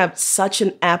 Children have such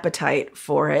an appetite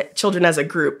for it. Children as a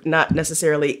group, not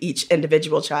necessarily each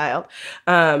individual child,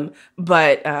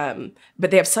 but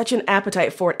they have such an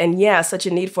appetite for it, and such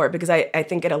a need for it, because I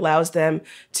think it allows them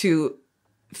to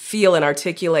feel and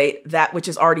articulate that which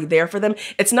is already there for them.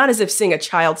 It's not as if seeing a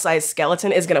child-sized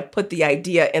skeleton is going to put the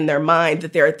idea in their mind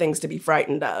that there are things to be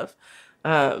frightened of.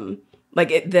 The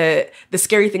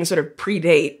scary things sort of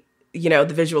predate, the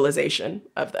visualization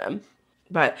of them.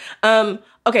 But,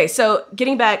 okay, so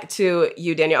getting back to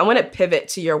you, Daniel, I want to pivot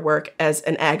to your work as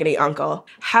an agony uncle.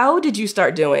 How did you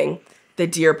start doing the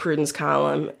Dear Prudence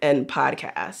column and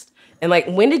podcast? And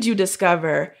when did you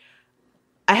discover,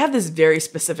 I have this very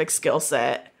specific skill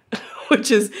set,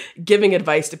 which is giving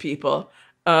advice to people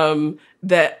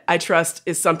that I trust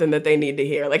is something that they need to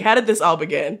hear? How did this all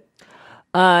begin?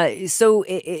 So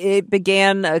it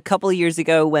began a couple of years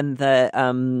ago when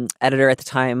the editor at the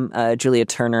time, Julia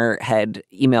Turner, had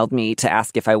emailed me to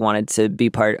ask if I wanted to be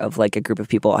part of like a group of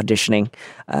people auditioning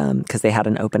because they had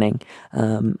an opening.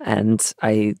 And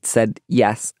I said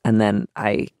yes. And then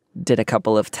I did a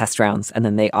couple of test rounds and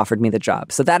then they offered me the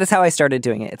job. So that is how I started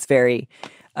doing it. It's very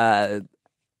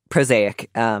prosaic.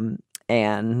 I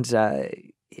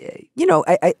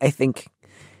think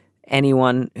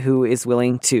anyone who is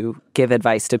willing to give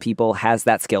advice to people has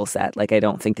that skill set. Like, I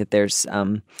don't think that there's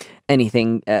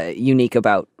anything unique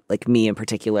about like me in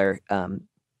particular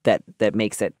that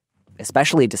makes it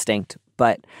especially distinct.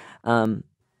 But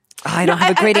I don't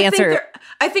have a great answer.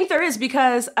 I think there is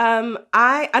because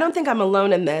I don't think I'm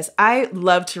alone in this. I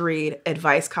love to read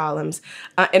advice columns.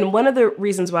 And one of the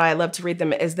reasons why I love to read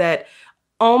them is that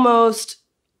almost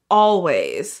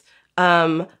always,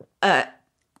 I'll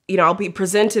be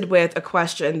presented with a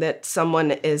question that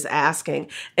someone is asking,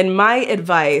 and my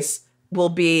advice will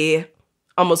be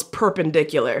almost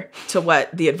perpendicular to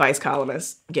what the advice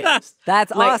columnist gives.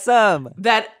 That's awesome.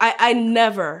 That I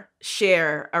never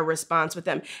share a response with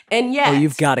them. And yet,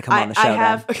 you've got to come on the show.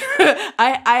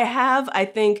 I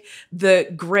think,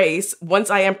 the grace,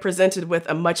 once I am presented with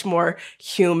a much more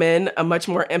human, a much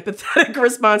more empathetic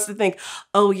response, to think,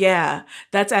 oh yeah,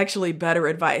 that's actually better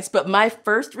advice. But my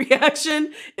first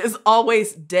reaction is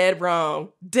always dead wrong.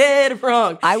 Dead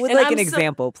wrong. I would like an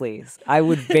example, please. I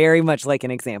would very much like an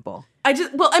example. I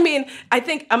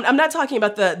think I'm not talking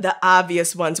about the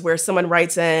obvious ones where someone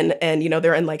writes in and,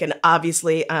 they're in like an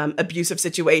obviously abusive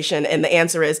situation. And the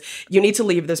answer is, you need to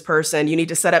leave this person. You need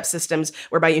to set up systems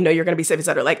whereby you're going to be safe, et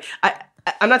cetera. Like,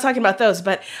 I'm not talking about those,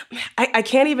 but I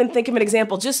can't even think of an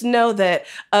example. Just know that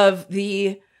of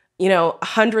the,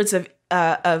 hundreds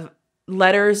of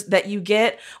letters that you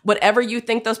get, whatever you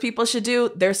think those people should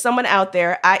do, there's someone out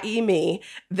there, i.e. me,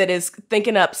 that is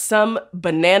thinking up some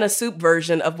banana soup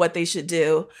version of what they should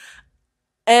do.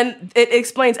 And it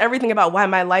explains everything about why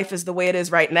my life is the way it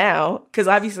is right now, because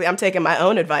obviously I'm taking my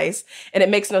own advice and it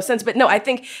makes no sense. But no, I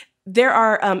think there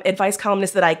are advice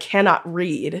columnists that I cannot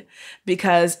read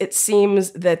because it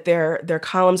seems that their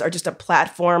columns are just a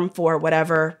platform for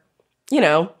whatever,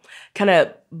 kind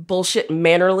of bullshit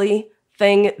mannerly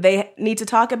thing they need to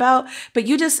talk about. But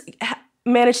you just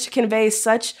manage to convey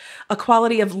such a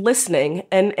quality of listening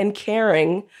and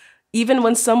caring, even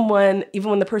when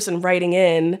the person writing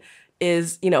in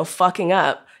is, fucking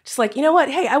up. Just like, you know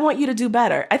what? Hey, I want you to do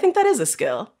better. I think that is a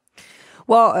skill.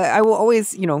 Well, I will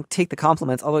always, take the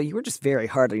compliments, although you were just very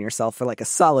hard on yourself for like a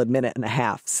solid minute and a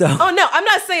half. So. Oh, no, I'm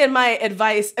not saying my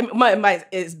advice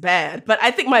is bad, but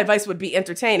I think my advice would be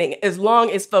entertaining as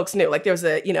long as folks knew. Like, there was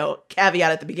a,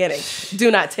 caveat at the beginning.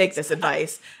 Do not take this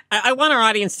advice. I want our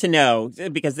audience to know,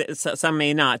 because some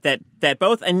may not, that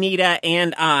both Anita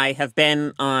and I have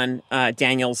been on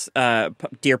Daniel's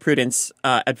Dear Prudence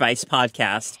advice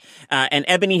podcast, and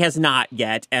Ebony has not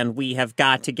yet, and we have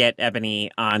got to get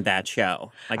Ebony on that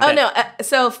show.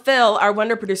 So Phil, our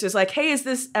wonder producer, is like, hey, is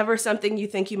this ever something you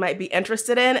think you might be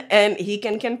interested in? And he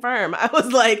can confirm. I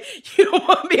was like, you don't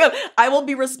want me. I will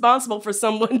be responsible for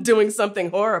someone doing something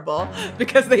horrible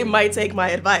because they might take my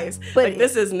advice. But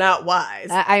this is not wise.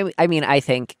 I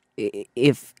think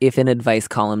if an advice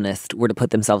columnist were to put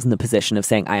themselves in the position of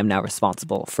saying, I am now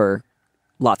responsible for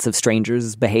lots of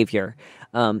strangers' behavior,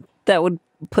 that would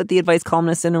put the advice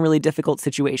columnist in a really difficult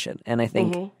situation. And I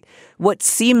think what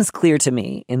seems clear to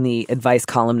me in the advice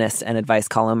columnist and advice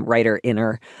column writer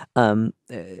inner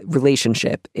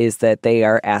relationship is that they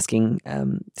are asking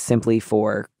simply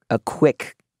for a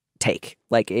quick take.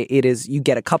 Like, it is, you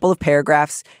get a couple of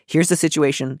paragraphs. Here's the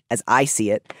situation as I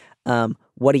see it.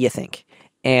 What do you think?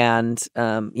 And,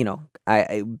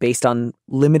 I based on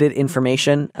limited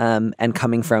information and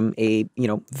coming from a,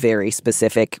 very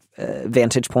specific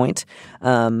vantage point,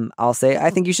 I'll say, I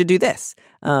think you should do this.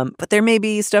 But there may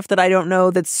be stuff that I don't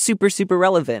know that's super, super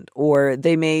relevant, or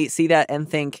they may see that and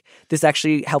think this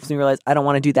actually helps me realize I don't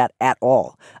want to do that at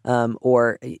all.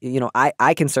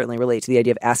 I can certainly relate to the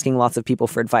idea of asking lots of people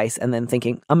for advice and then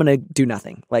thinking, I'm going to do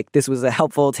nothing. Like, this was a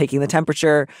helpful taking the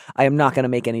temperature. I am not going to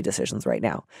make any decisions right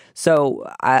now. So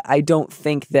I don't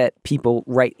think that people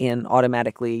write in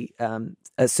automatically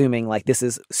assuming like this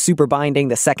is super binding.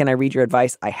 The second I read your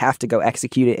advice, I have to go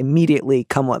execute it immediately,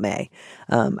 come what may.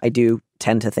 I do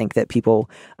tend to think that people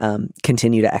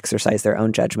continue to exercise their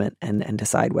own judgment and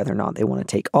decide whether or not they want to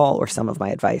take all or some of my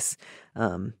advice.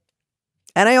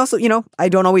 And I also, I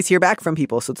don't always hear back from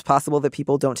people. So it's possible that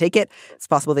people don't take it. It's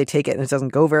possible they take it and it doesn't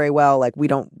go very well. Like we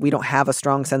don't have a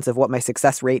strong sense of what my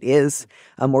success rate is,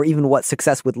 or even what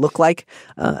success would look like.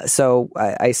 So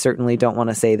I certainly don't want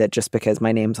to say that just because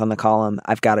my name's on the column,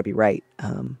 I've got to be right.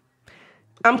 I'm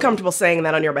comfortable saying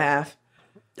that on your behalf.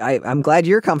 I'm glad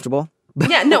you're comfortable.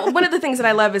 Yeah, no, one of the things that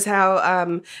I love is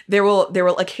how there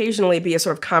will occasionally be a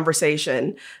sort of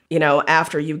conversation,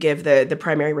 after you give the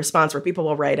primary response, where people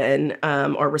will write in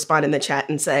or respond in the chat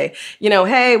and say,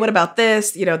 hey, what about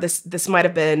this? This might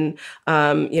have been,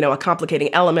 a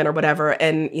complicating element or whatever.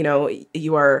 And,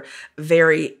 you are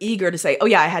very eager to say, oh,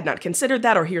 yeah, I had not considered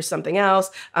that, or here's something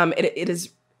else. It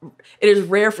is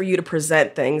rare for you to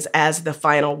present things as the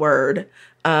final word.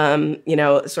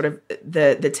 Sort of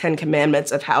the 10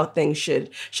 commandments of how things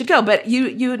should go. But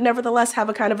you nevertheless have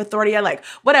a kind of authority.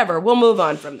 Whatever, we'll move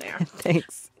on from there.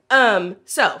 Thanks.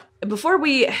 So before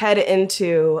we head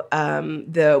into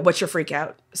the What's Your Freak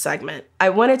Out segment, I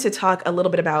wanted to talk a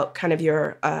little bit about kind of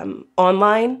your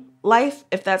online life,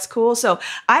 if that's cool. So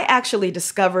I actually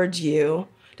discovered you.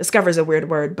 Discover is a weird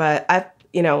word, but I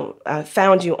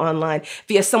found you online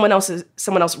via someone else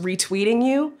retweeting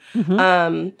you.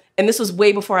 Mm-hmm. And this was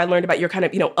way before I learned about your kind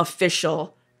of,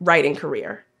 official writing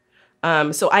career.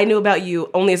 So I knew about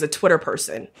you only as a Twitter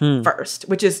person first,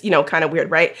 which is, kind of weird,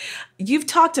 right? You've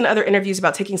talked in other interviews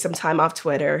about taking some time off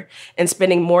Twitter and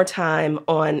spending more time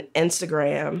on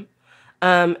Instagram.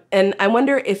 And I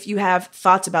wonder if you have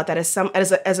thoughts about that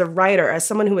as a writer, as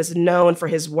someone who is known for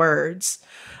his words,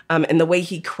 and the way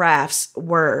he crafts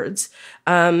words.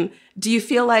 Do you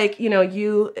feel like, I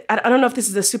don't know if this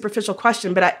is a superficial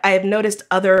question, but I have noticed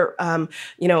other,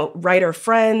 writer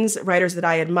friends, writers that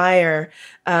I admire,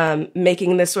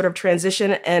 making this sort of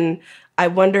transition. And I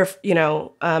wonder if,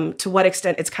 to what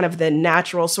extent it's kind of the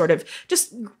natural sort of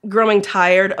just growing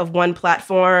tired of one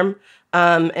platform,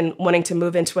 and wanting to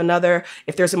move into another,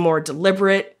 if there's a more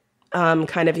deliberate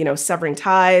kind of, severing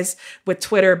ties with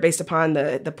Twitter based upon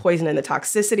the poison and the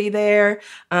toxicity there.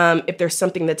 If there's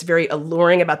something that's very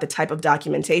alluring about the type of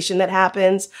documentation that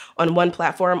happens on one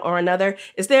platform or another.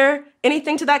 Is there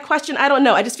anything to that question? I don't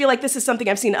know. I just feel like this is something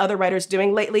I've seen other writers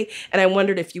doing lately, and I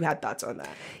wondered if you had thoughts on that.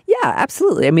 Yeah,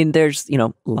 absolutely. I mean, there's,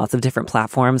 lots of different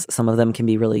platforms. Some of them can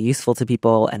be really useful to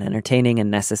people and entertaining and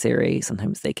necessary.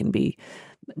 Sometimes they can be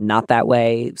not that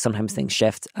way. Sometimes things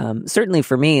shift. Certainly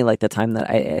for me, like the time that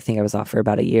I think I was off for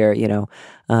about a year,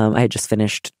 I had just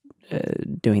finished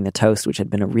doing The Toast, which had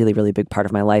been a really, really big part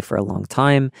of my life for a long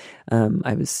time.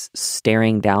 I was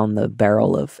staring down the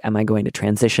barrel of, am I going to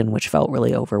transition, which felt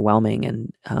really overwhelming.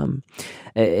 And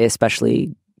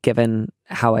especially given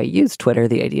how I use Twitter,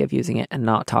 the idea of using it and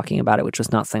not talking about it, which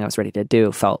was not something I was ready to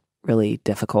do, felt really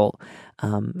difficult.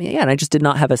 And I just did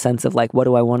not have a sense of like, what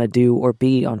do I want to do or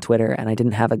be on Twitter? And I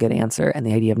didn't have a good answer. And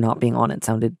the idea of not being on it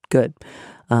sounded good.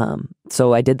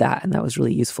 So I did that, and that was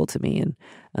really useful to me. And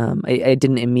I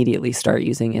didn't immediately start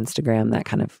using Instagram. That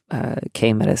kind of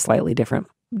came at a slightly different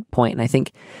point. And I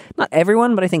think not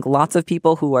everyone, but I think lots of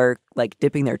people who are like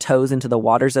dipping their toes into the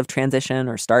waters of transition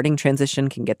or starting transition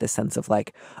can get this sense of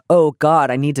like, oh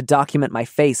God, I need to document my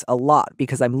face a lot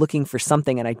because I'm looking for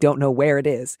something and I don't know where it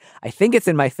is. I think it's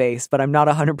in my face, but I'm not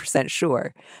 100%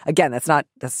 sure. Again, that's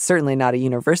certainly not a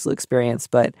universal experience,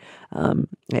 but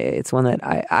it's one that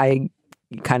I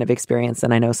kind of experienced,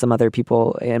 and I know some other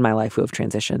people in my life who have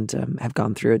transitioned have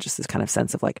gone through just this kind of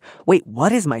sense of like, wait,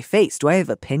 what is my face? Do I have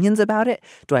opinions about it?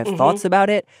 Do I have thoughts about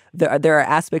it? There are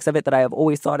aspects of it that I have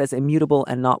always thought as immutable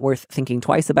and not worth thinking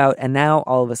twice about, and now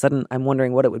all of a sudden I'm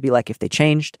wondering what it would be like if they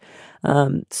changed.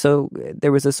 So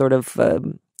there was a sort of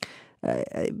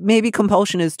maybe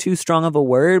compulsion is too strong of a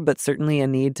word, but certainly a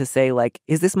need to say like,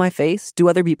 is this my face? Do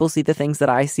other people see the things that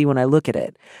I see when I look at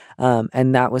it?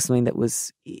 And that was something that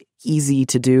was easy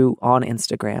to do on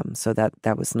Instagram. So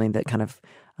that was something that kind of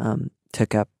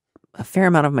took up a fair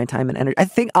amount of my time and energy. I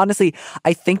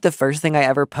think the first thing I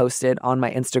ever posted on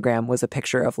my Instagram was a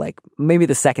picture of like, maybe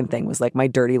the second thing was like my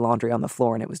dirty laundry on the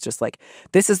floor. And it was just like,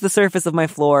 this is the surface of my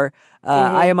floor.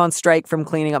 I am on strike from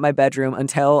cleaning up my bedroom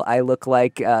until I look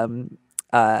like, oh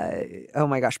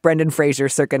my gosh, Brendan Fraser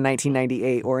circa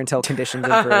 1998, or until conditions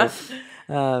improve,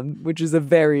 which is a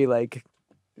very like,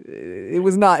 it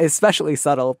was not especially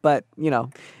subtle, but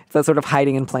it's that sort of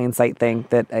hiding in plain sight thing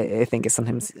that I think is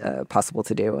sometimes possible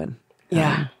to do. And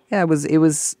it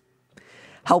was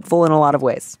helpful in a lot of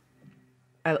ways.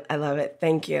 I love it.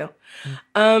 Thank you.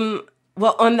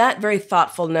 Well, on that very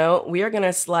thoughtful note, we are going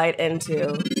to slide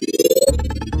into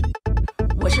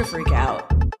What's Your Freak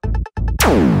Out?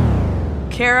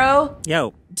 Caro?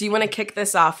 Yo. Do you want to kick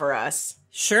this off for us?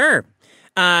 Sure.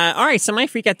 All right, so my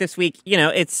freak out this week,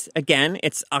 it's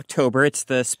October, it's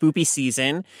the spoopy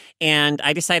season, and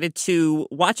I decided to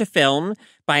watch a film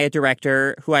by a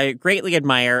director who I greatly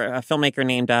admire, a filmmaker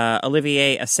named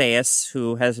Olivier Assayas,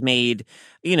 who has made,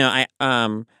 a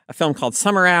film called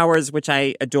Summer Hours, which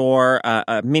I adore,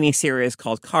 a miniseries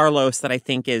called Carlos that I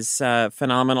think is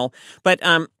phenomenal. But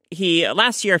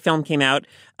last year a film came out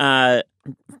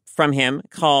from him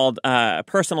called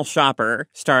Personal Shopper,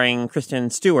 starring Kristen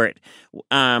Stewart,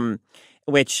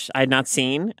 which I had not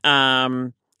seen.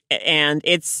 And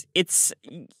it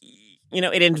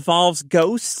involves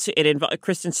ghosts.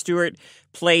 Kristen Stewart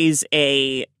plays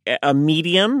a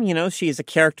medium. She is a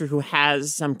character who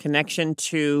has some connection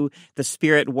to the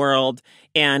spirit world.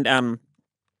 And,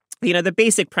 the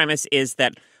basic premise is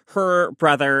that her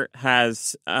brother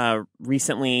has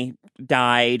recently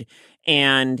died,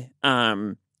 and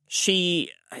she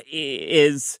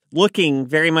is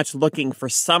very much looking for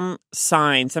some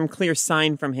clear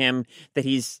sign from him that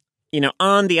he's,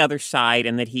 on the other side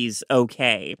and that he's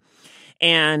okay.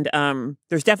 And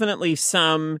there's definitely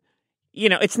some,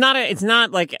 it's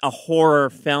not like a horror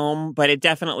film, but it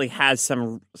definitely has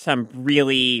some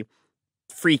really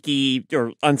freaky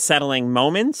or unsettling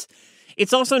moments.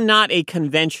 It's also not a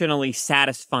conventionally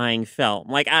satisfying film.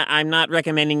 Like, I'm not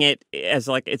recommending it as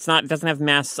it doesn't have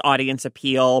mass audience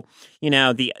appeal.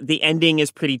 The ending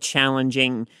is pretty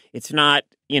challenging. It's not,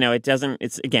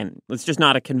 it's just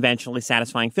not a conventionally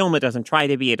satisfying film. It doesn't try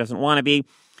to be, it doesn't want to be.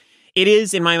 It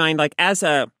is, in my mind, like, as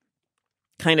a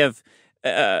kind of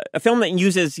a film that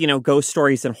uses, ghost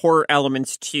stories and horror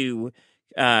elements to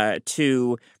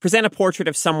present a portrait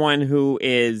of someone who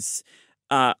is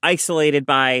isolated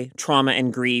by trauma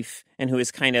and grief, and who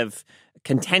is kind of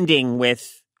contending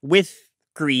with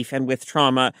grief and with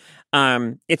trauma.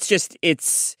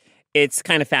 It's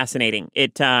kind of fascinating.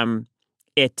 It's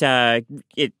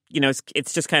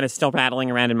just kind of still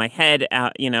rattling around in my head.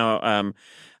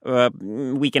 A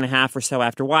week and a half or so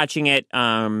after watching it.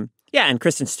 And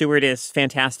Kristen Stewart is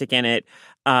fantastic in it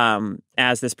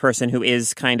as this person who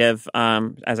is kind of,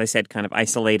 as I said, kind of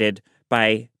isolated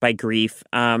by grief.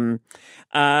 So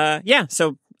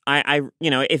I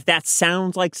if that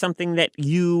sounds like something that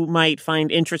you might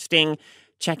find interesting,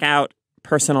 check out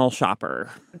Personal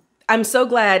Shopper. I'm so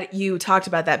glad you talked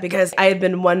about that, because I had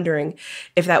been wondering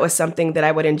if that was something that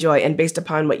I would enjoy. And based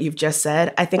upon what you've just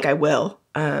said, I think I will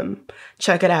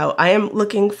check it out. I am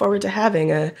looking forward to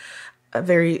having a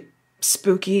very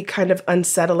spooky, kind of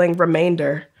unsettling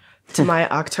remainder to my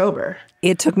October.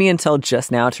 It took me until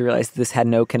just now to realize this had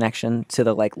no connection to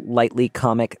the lightly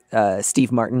comic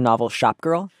Steve Martin novel Shop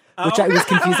Girl, which I was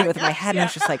confusing with in my head. And I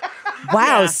was just like,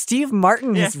 wow, Steve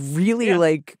Martin has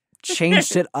really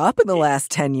changed it up in the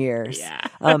last 10 years. Yeah.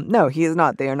 No, he is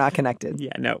not. They are not connected.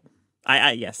 Yeah, no.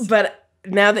 I yes. But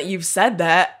now that you've said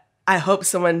that, I hope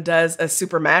someone does a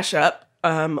super mashup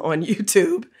on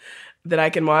YouTube that I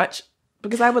can watch,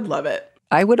 because I would love it.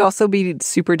 I would also be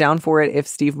super down for it if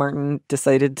Steve Martin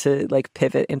decided to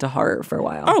pivot into horror for a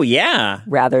while. Oh, yeah.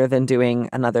 Rather than doing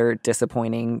another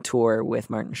disappointing tour with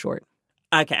Martin Short.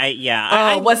 Okay,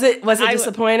 yeah. Was it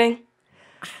disappointing?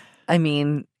 I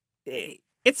mean,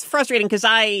 it's frustrating because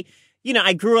I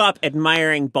grew up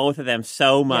admiring both of them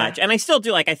so much. Yeah. And I still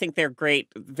do. I think they're great,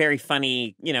 very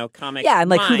funny, comic Yeah, and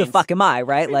minds. Who the fuck am I,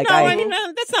 right? No, I mean,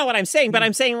 that's not what I'm saying. But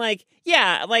I'm saying, I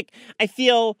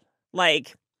feel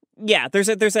like... Yeah, there's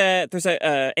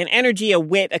an energy, a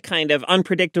wit, a kind of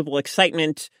unpredictable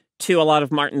excitement to a lot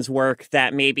of Martin's work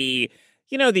that maybe,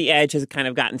 the edge has kind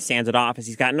of gotten sanded off as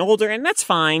he's gotten older, and that's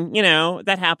fine.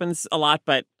 That happens a lot,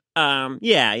 but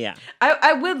yeah.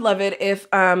 I would love it if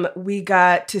we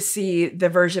got to see the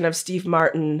version of Steve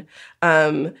Martin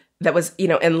that was,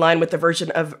 in line with the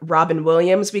version of Robin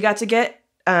Williams. We got to get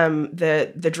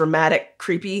the dramatic,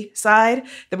 creepy side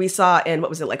that we saw in,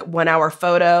 1 Hour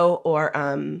Photo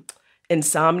or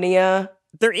Insomnia.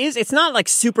 It's not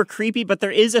super creepy, but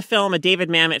there is a David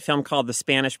Mamet film called The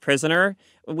Spanish Prisoner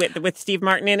with Steve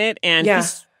Martin in it, and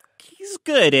he's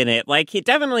good in it. It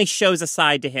definitely shows a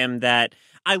side to him that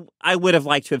I would have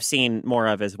liked to have seen more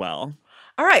of as well.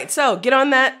 All right, so get on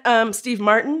that, Steve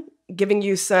Martin. Giving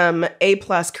you some A+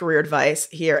 career advice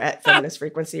here at Feminist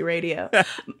Frequency Radio.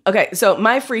 Okay, so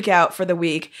my freak out for the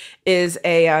week is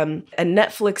a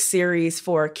Netflix series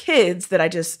for kids that I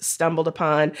just stumbled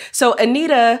upon. So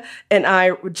Anita and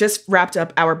I just wrapped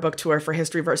up our book tour for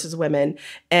History versus Women,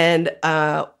 and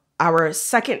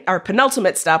our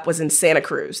penultimate stop was in Santa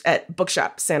Cruz at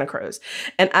Bookshop Santa Cruz.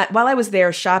 And while I was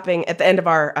there shopping at the end of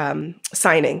our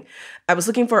signing, I was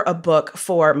looking for a book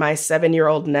for my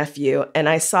 7-year-old nephew, and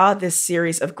I saw this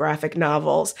series of graphic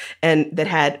novels and that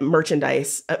had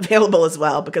merchandise available as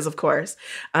well, because of course,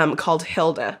 called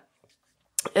Hilda.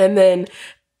 And then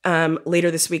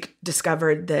later this week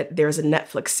discovered that there's a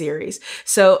Netflix series.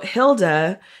 So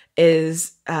Hilda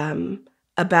is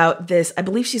about this, I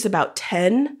believe she's about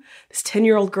 10, this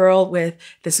 10-year-old girl with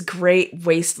this great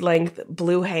waist-length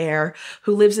blue hair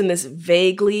who lives in this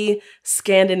vaguely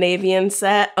Scandinavian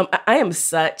set. I am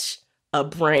such a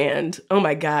brand. Oh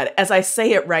my God. As I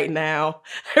say it right now,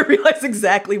 I realize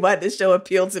exactly why this show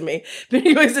appealed to me. But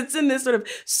anyways, it's in this sort of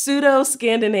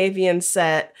pseudo-Scandinavian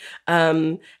set,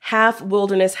 half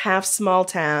wilderness, half small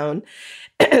town.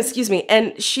 Excuse me.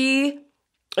 And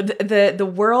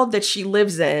the world that she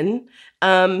lives in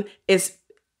is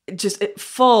just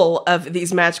full of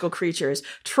these magical creatures,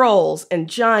 trolls and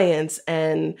giants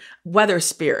and weather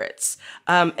spirits.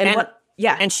 And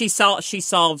she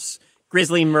solves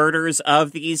grisly murders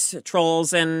of these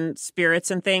trolls and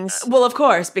spirits and things. Well, of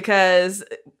course, because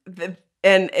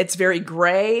and it's very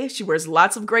gray. She wears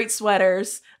lots of great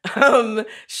sweaters.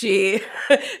 She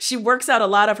works out a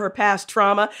lot of her past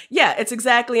trauma. Yeah, it's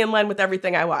exactly in line with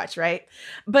everything I watch, right?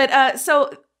 But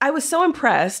so I was so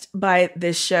impressed by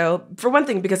this show, for one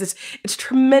thing, because it's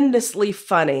tremendously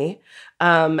funny.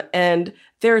 And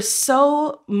there's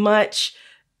so much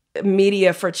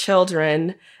media for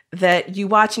children that you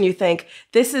watch and you think,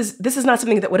 this is not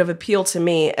something that would have appealed to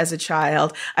me as a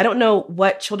child. I don't know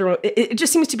what children, it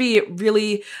just seems to be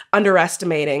really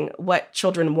underestimating what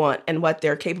children want and what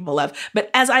they're capable of.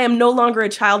 But as I am no longer a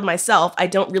child myself, I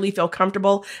don't really feel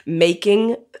comfortable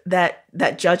making that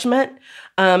judgment.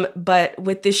 But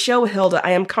with this show, Hilda,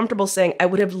 I am comfortable saying I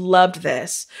would have loved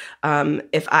this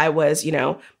if I was,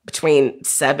 between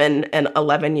 7 and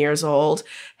 11 years old.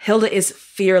 Hilda is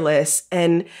fearless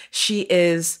and she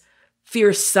is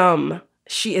fearsome.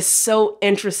 She is so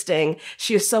interesting.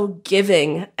 She is so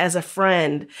giving as a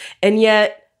friend. And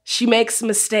yet she makes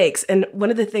mistakes. And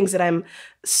one of the things that I'm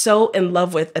so in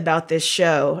love with about this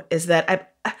show is that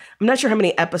I'm not sure how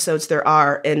many episodes there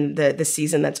are in the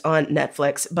season that's on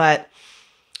Netflix, but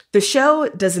the show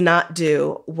does not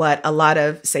do what a lot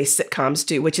of, say, sitcoms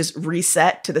do, which is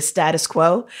reset to the status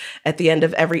quo at the end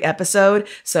of every episode.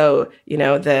 So,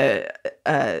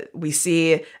 we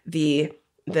see the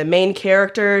main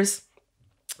characters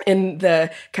in the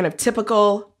kind of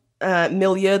typical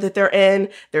milieu that they're in.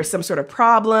 There's some sort of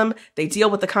problem. They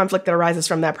deal with the conflict that arises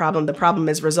from that problem. The problem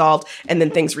is resolved, and then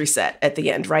things reset at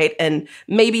the end, right? And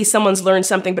maybe someone's learned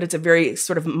something, but it's a very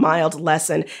sort of mild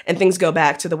lesson, and things go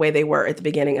back to the way they were at the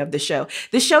beginning of the show.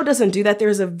 This show doesn't do that.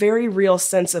 There's a very real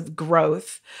sense of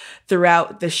growth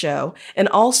throughout the show. And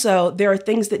also, there are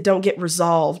things that don't get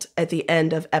resolved at the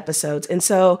end of episodes. And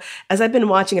so, as I've been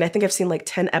watching it, I think I've seen like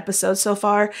 10 episodes so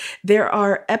far. There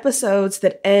are episodes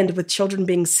that end with children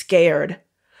being scared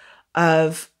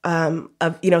of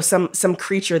some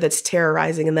creature that's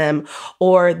terrorizing them,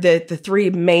 or the three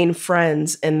main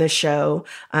friends in the show,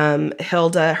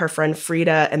 Hilda, her friend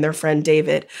Frida, and their friend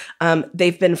David.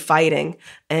 They've been fighting,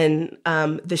 and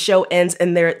the show ends,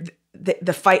 and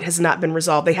the fight has not been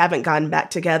resolved. They haven't gotten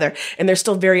back together, and they're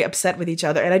still very upset with each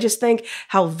other. And I just think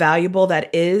how valuable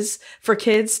that is for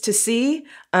kids to see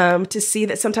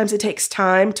that sometimes it takes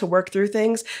time to work through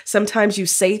things. Sometimes you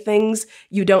say things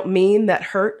you don't mean that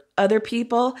hurt other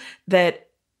people, that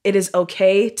it is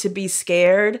okay to be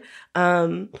scared.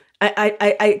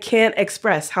 I can't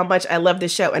express how much I love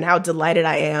this show and how delighted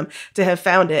I am to have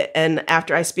found it. And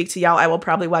after I speak to y'all, I will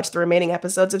probably watch the remaining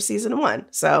episodes of season 1.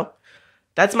 So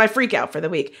that's my freak out for the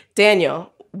week.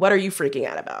 Daniel, what are you freaking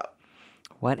out about?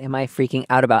 What am I freaking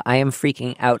out about? I am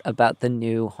freaking out about the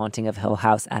new Haunting of Hill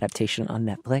House adaptation on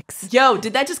Netflix. Yo,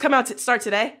 did that just come out start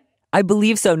today? I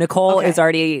believe so. Nicole is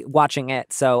already watching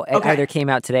it, so it either came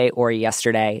out today or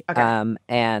yesterday. Okay.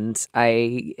 And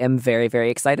I am very, very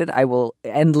excited. I will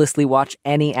endlessly watch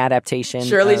any adaptation.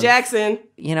 Shirley Jackson.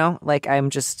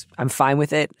 I'm fine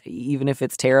with it, even if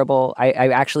it's terrible. I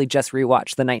actually just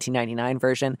rewatched the 1999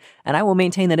 version, and I will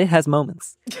maintain that it has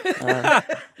moments.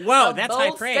 Wow, that's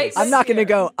high praise. I'm not going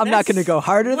to go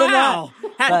harder than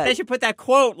that. They should put that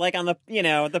quote like on the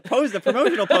the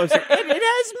promotional poster. It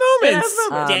has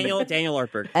moments. Daniel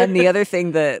Ortberg. And the other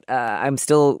thing that I'm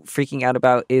still freaking out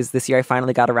about is this year I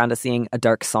finally got around to seeing A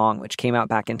Dark Song, which came out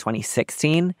back in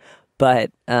 2016,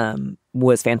 but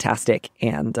was fantastic,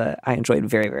 and I enjoyed it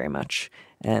very, very much.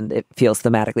 And it feels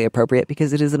thematically appropriate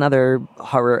because it is another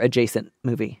horror-adjacent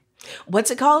movie.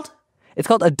 What's it called? It's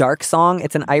called A Dark Song.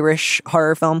 It's an Irish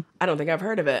horror film. I don't think I've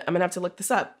heard of it. I'm going to have to look this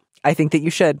up. I think that you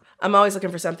should. I'm always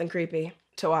looking for something creepy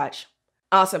to watch.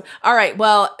 Awesome. All right.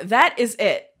 Well, that is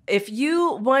it. If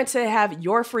you want to have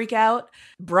your freak out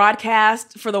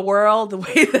broadcast for the world the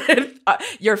way that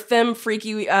your femme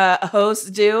freaky hosts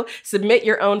do, submit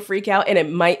your own freak out and it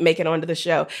might make it onto the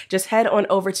show. Just head on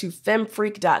over to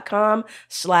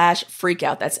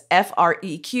femfreak.com/freakout. That's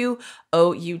FREQOUT.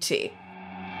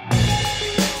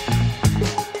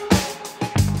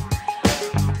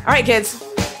 All right, kids.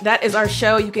 That is our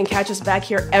show. You can catch us back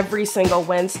here every single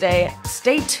Wednesday.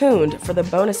 Stay tuned for the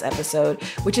bonus episode,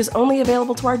 which is only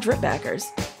available to our drip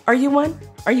backers. Are you one?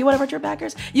 Are you one of our drip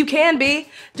backers? You can be.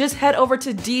 Just head over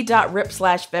to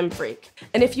d.rip/femfreak.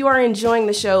 And if you are enjoying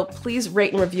the show, please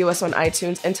rate and review us on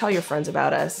iTunes and tell your friends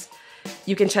about us.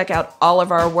 You can check out all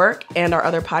of our work and our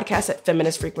other podcasts at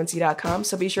feministfrequency.com.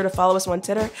 So be sure to follow us on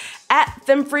Twitter at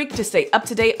FemFreak to stay up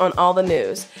to date on all the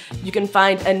news. You can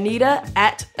find Anita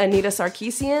at Anita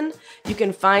Sarkeesian. You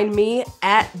can find me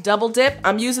at Double Dip.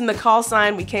 I'm using the call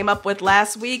sign we came up with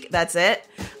last week. That's it.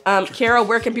 Carol,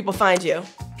 where can people find you?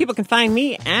 People can find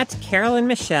me at Carolyn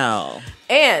Michelle.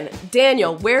 And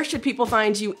Daniel, where should people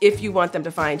find you if you want them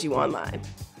to find you online?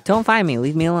 Don't find me.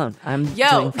 Leave me alone. I'm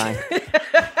doing fine.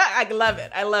 I love it.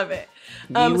 I love it.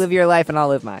 You live your life and I'll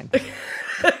live mine.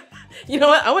 You know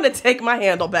what? I want to take my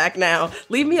handle back now.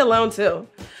 Leave me alone, too.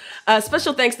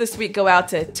 Special thanks this week go out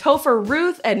to Topher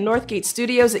Ruth at Northgate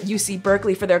Studios at UC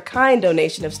Berkeley for their kind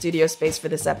donation of studio space for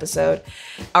this episode.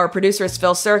 Our producer is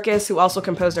Phil Serkis, who also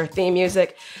composed our theme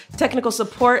music. Technical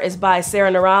support is by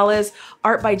Sarah Norales.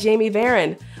 Art by Jamie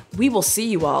Varon. We will see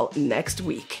you all next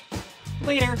week.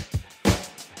 Later.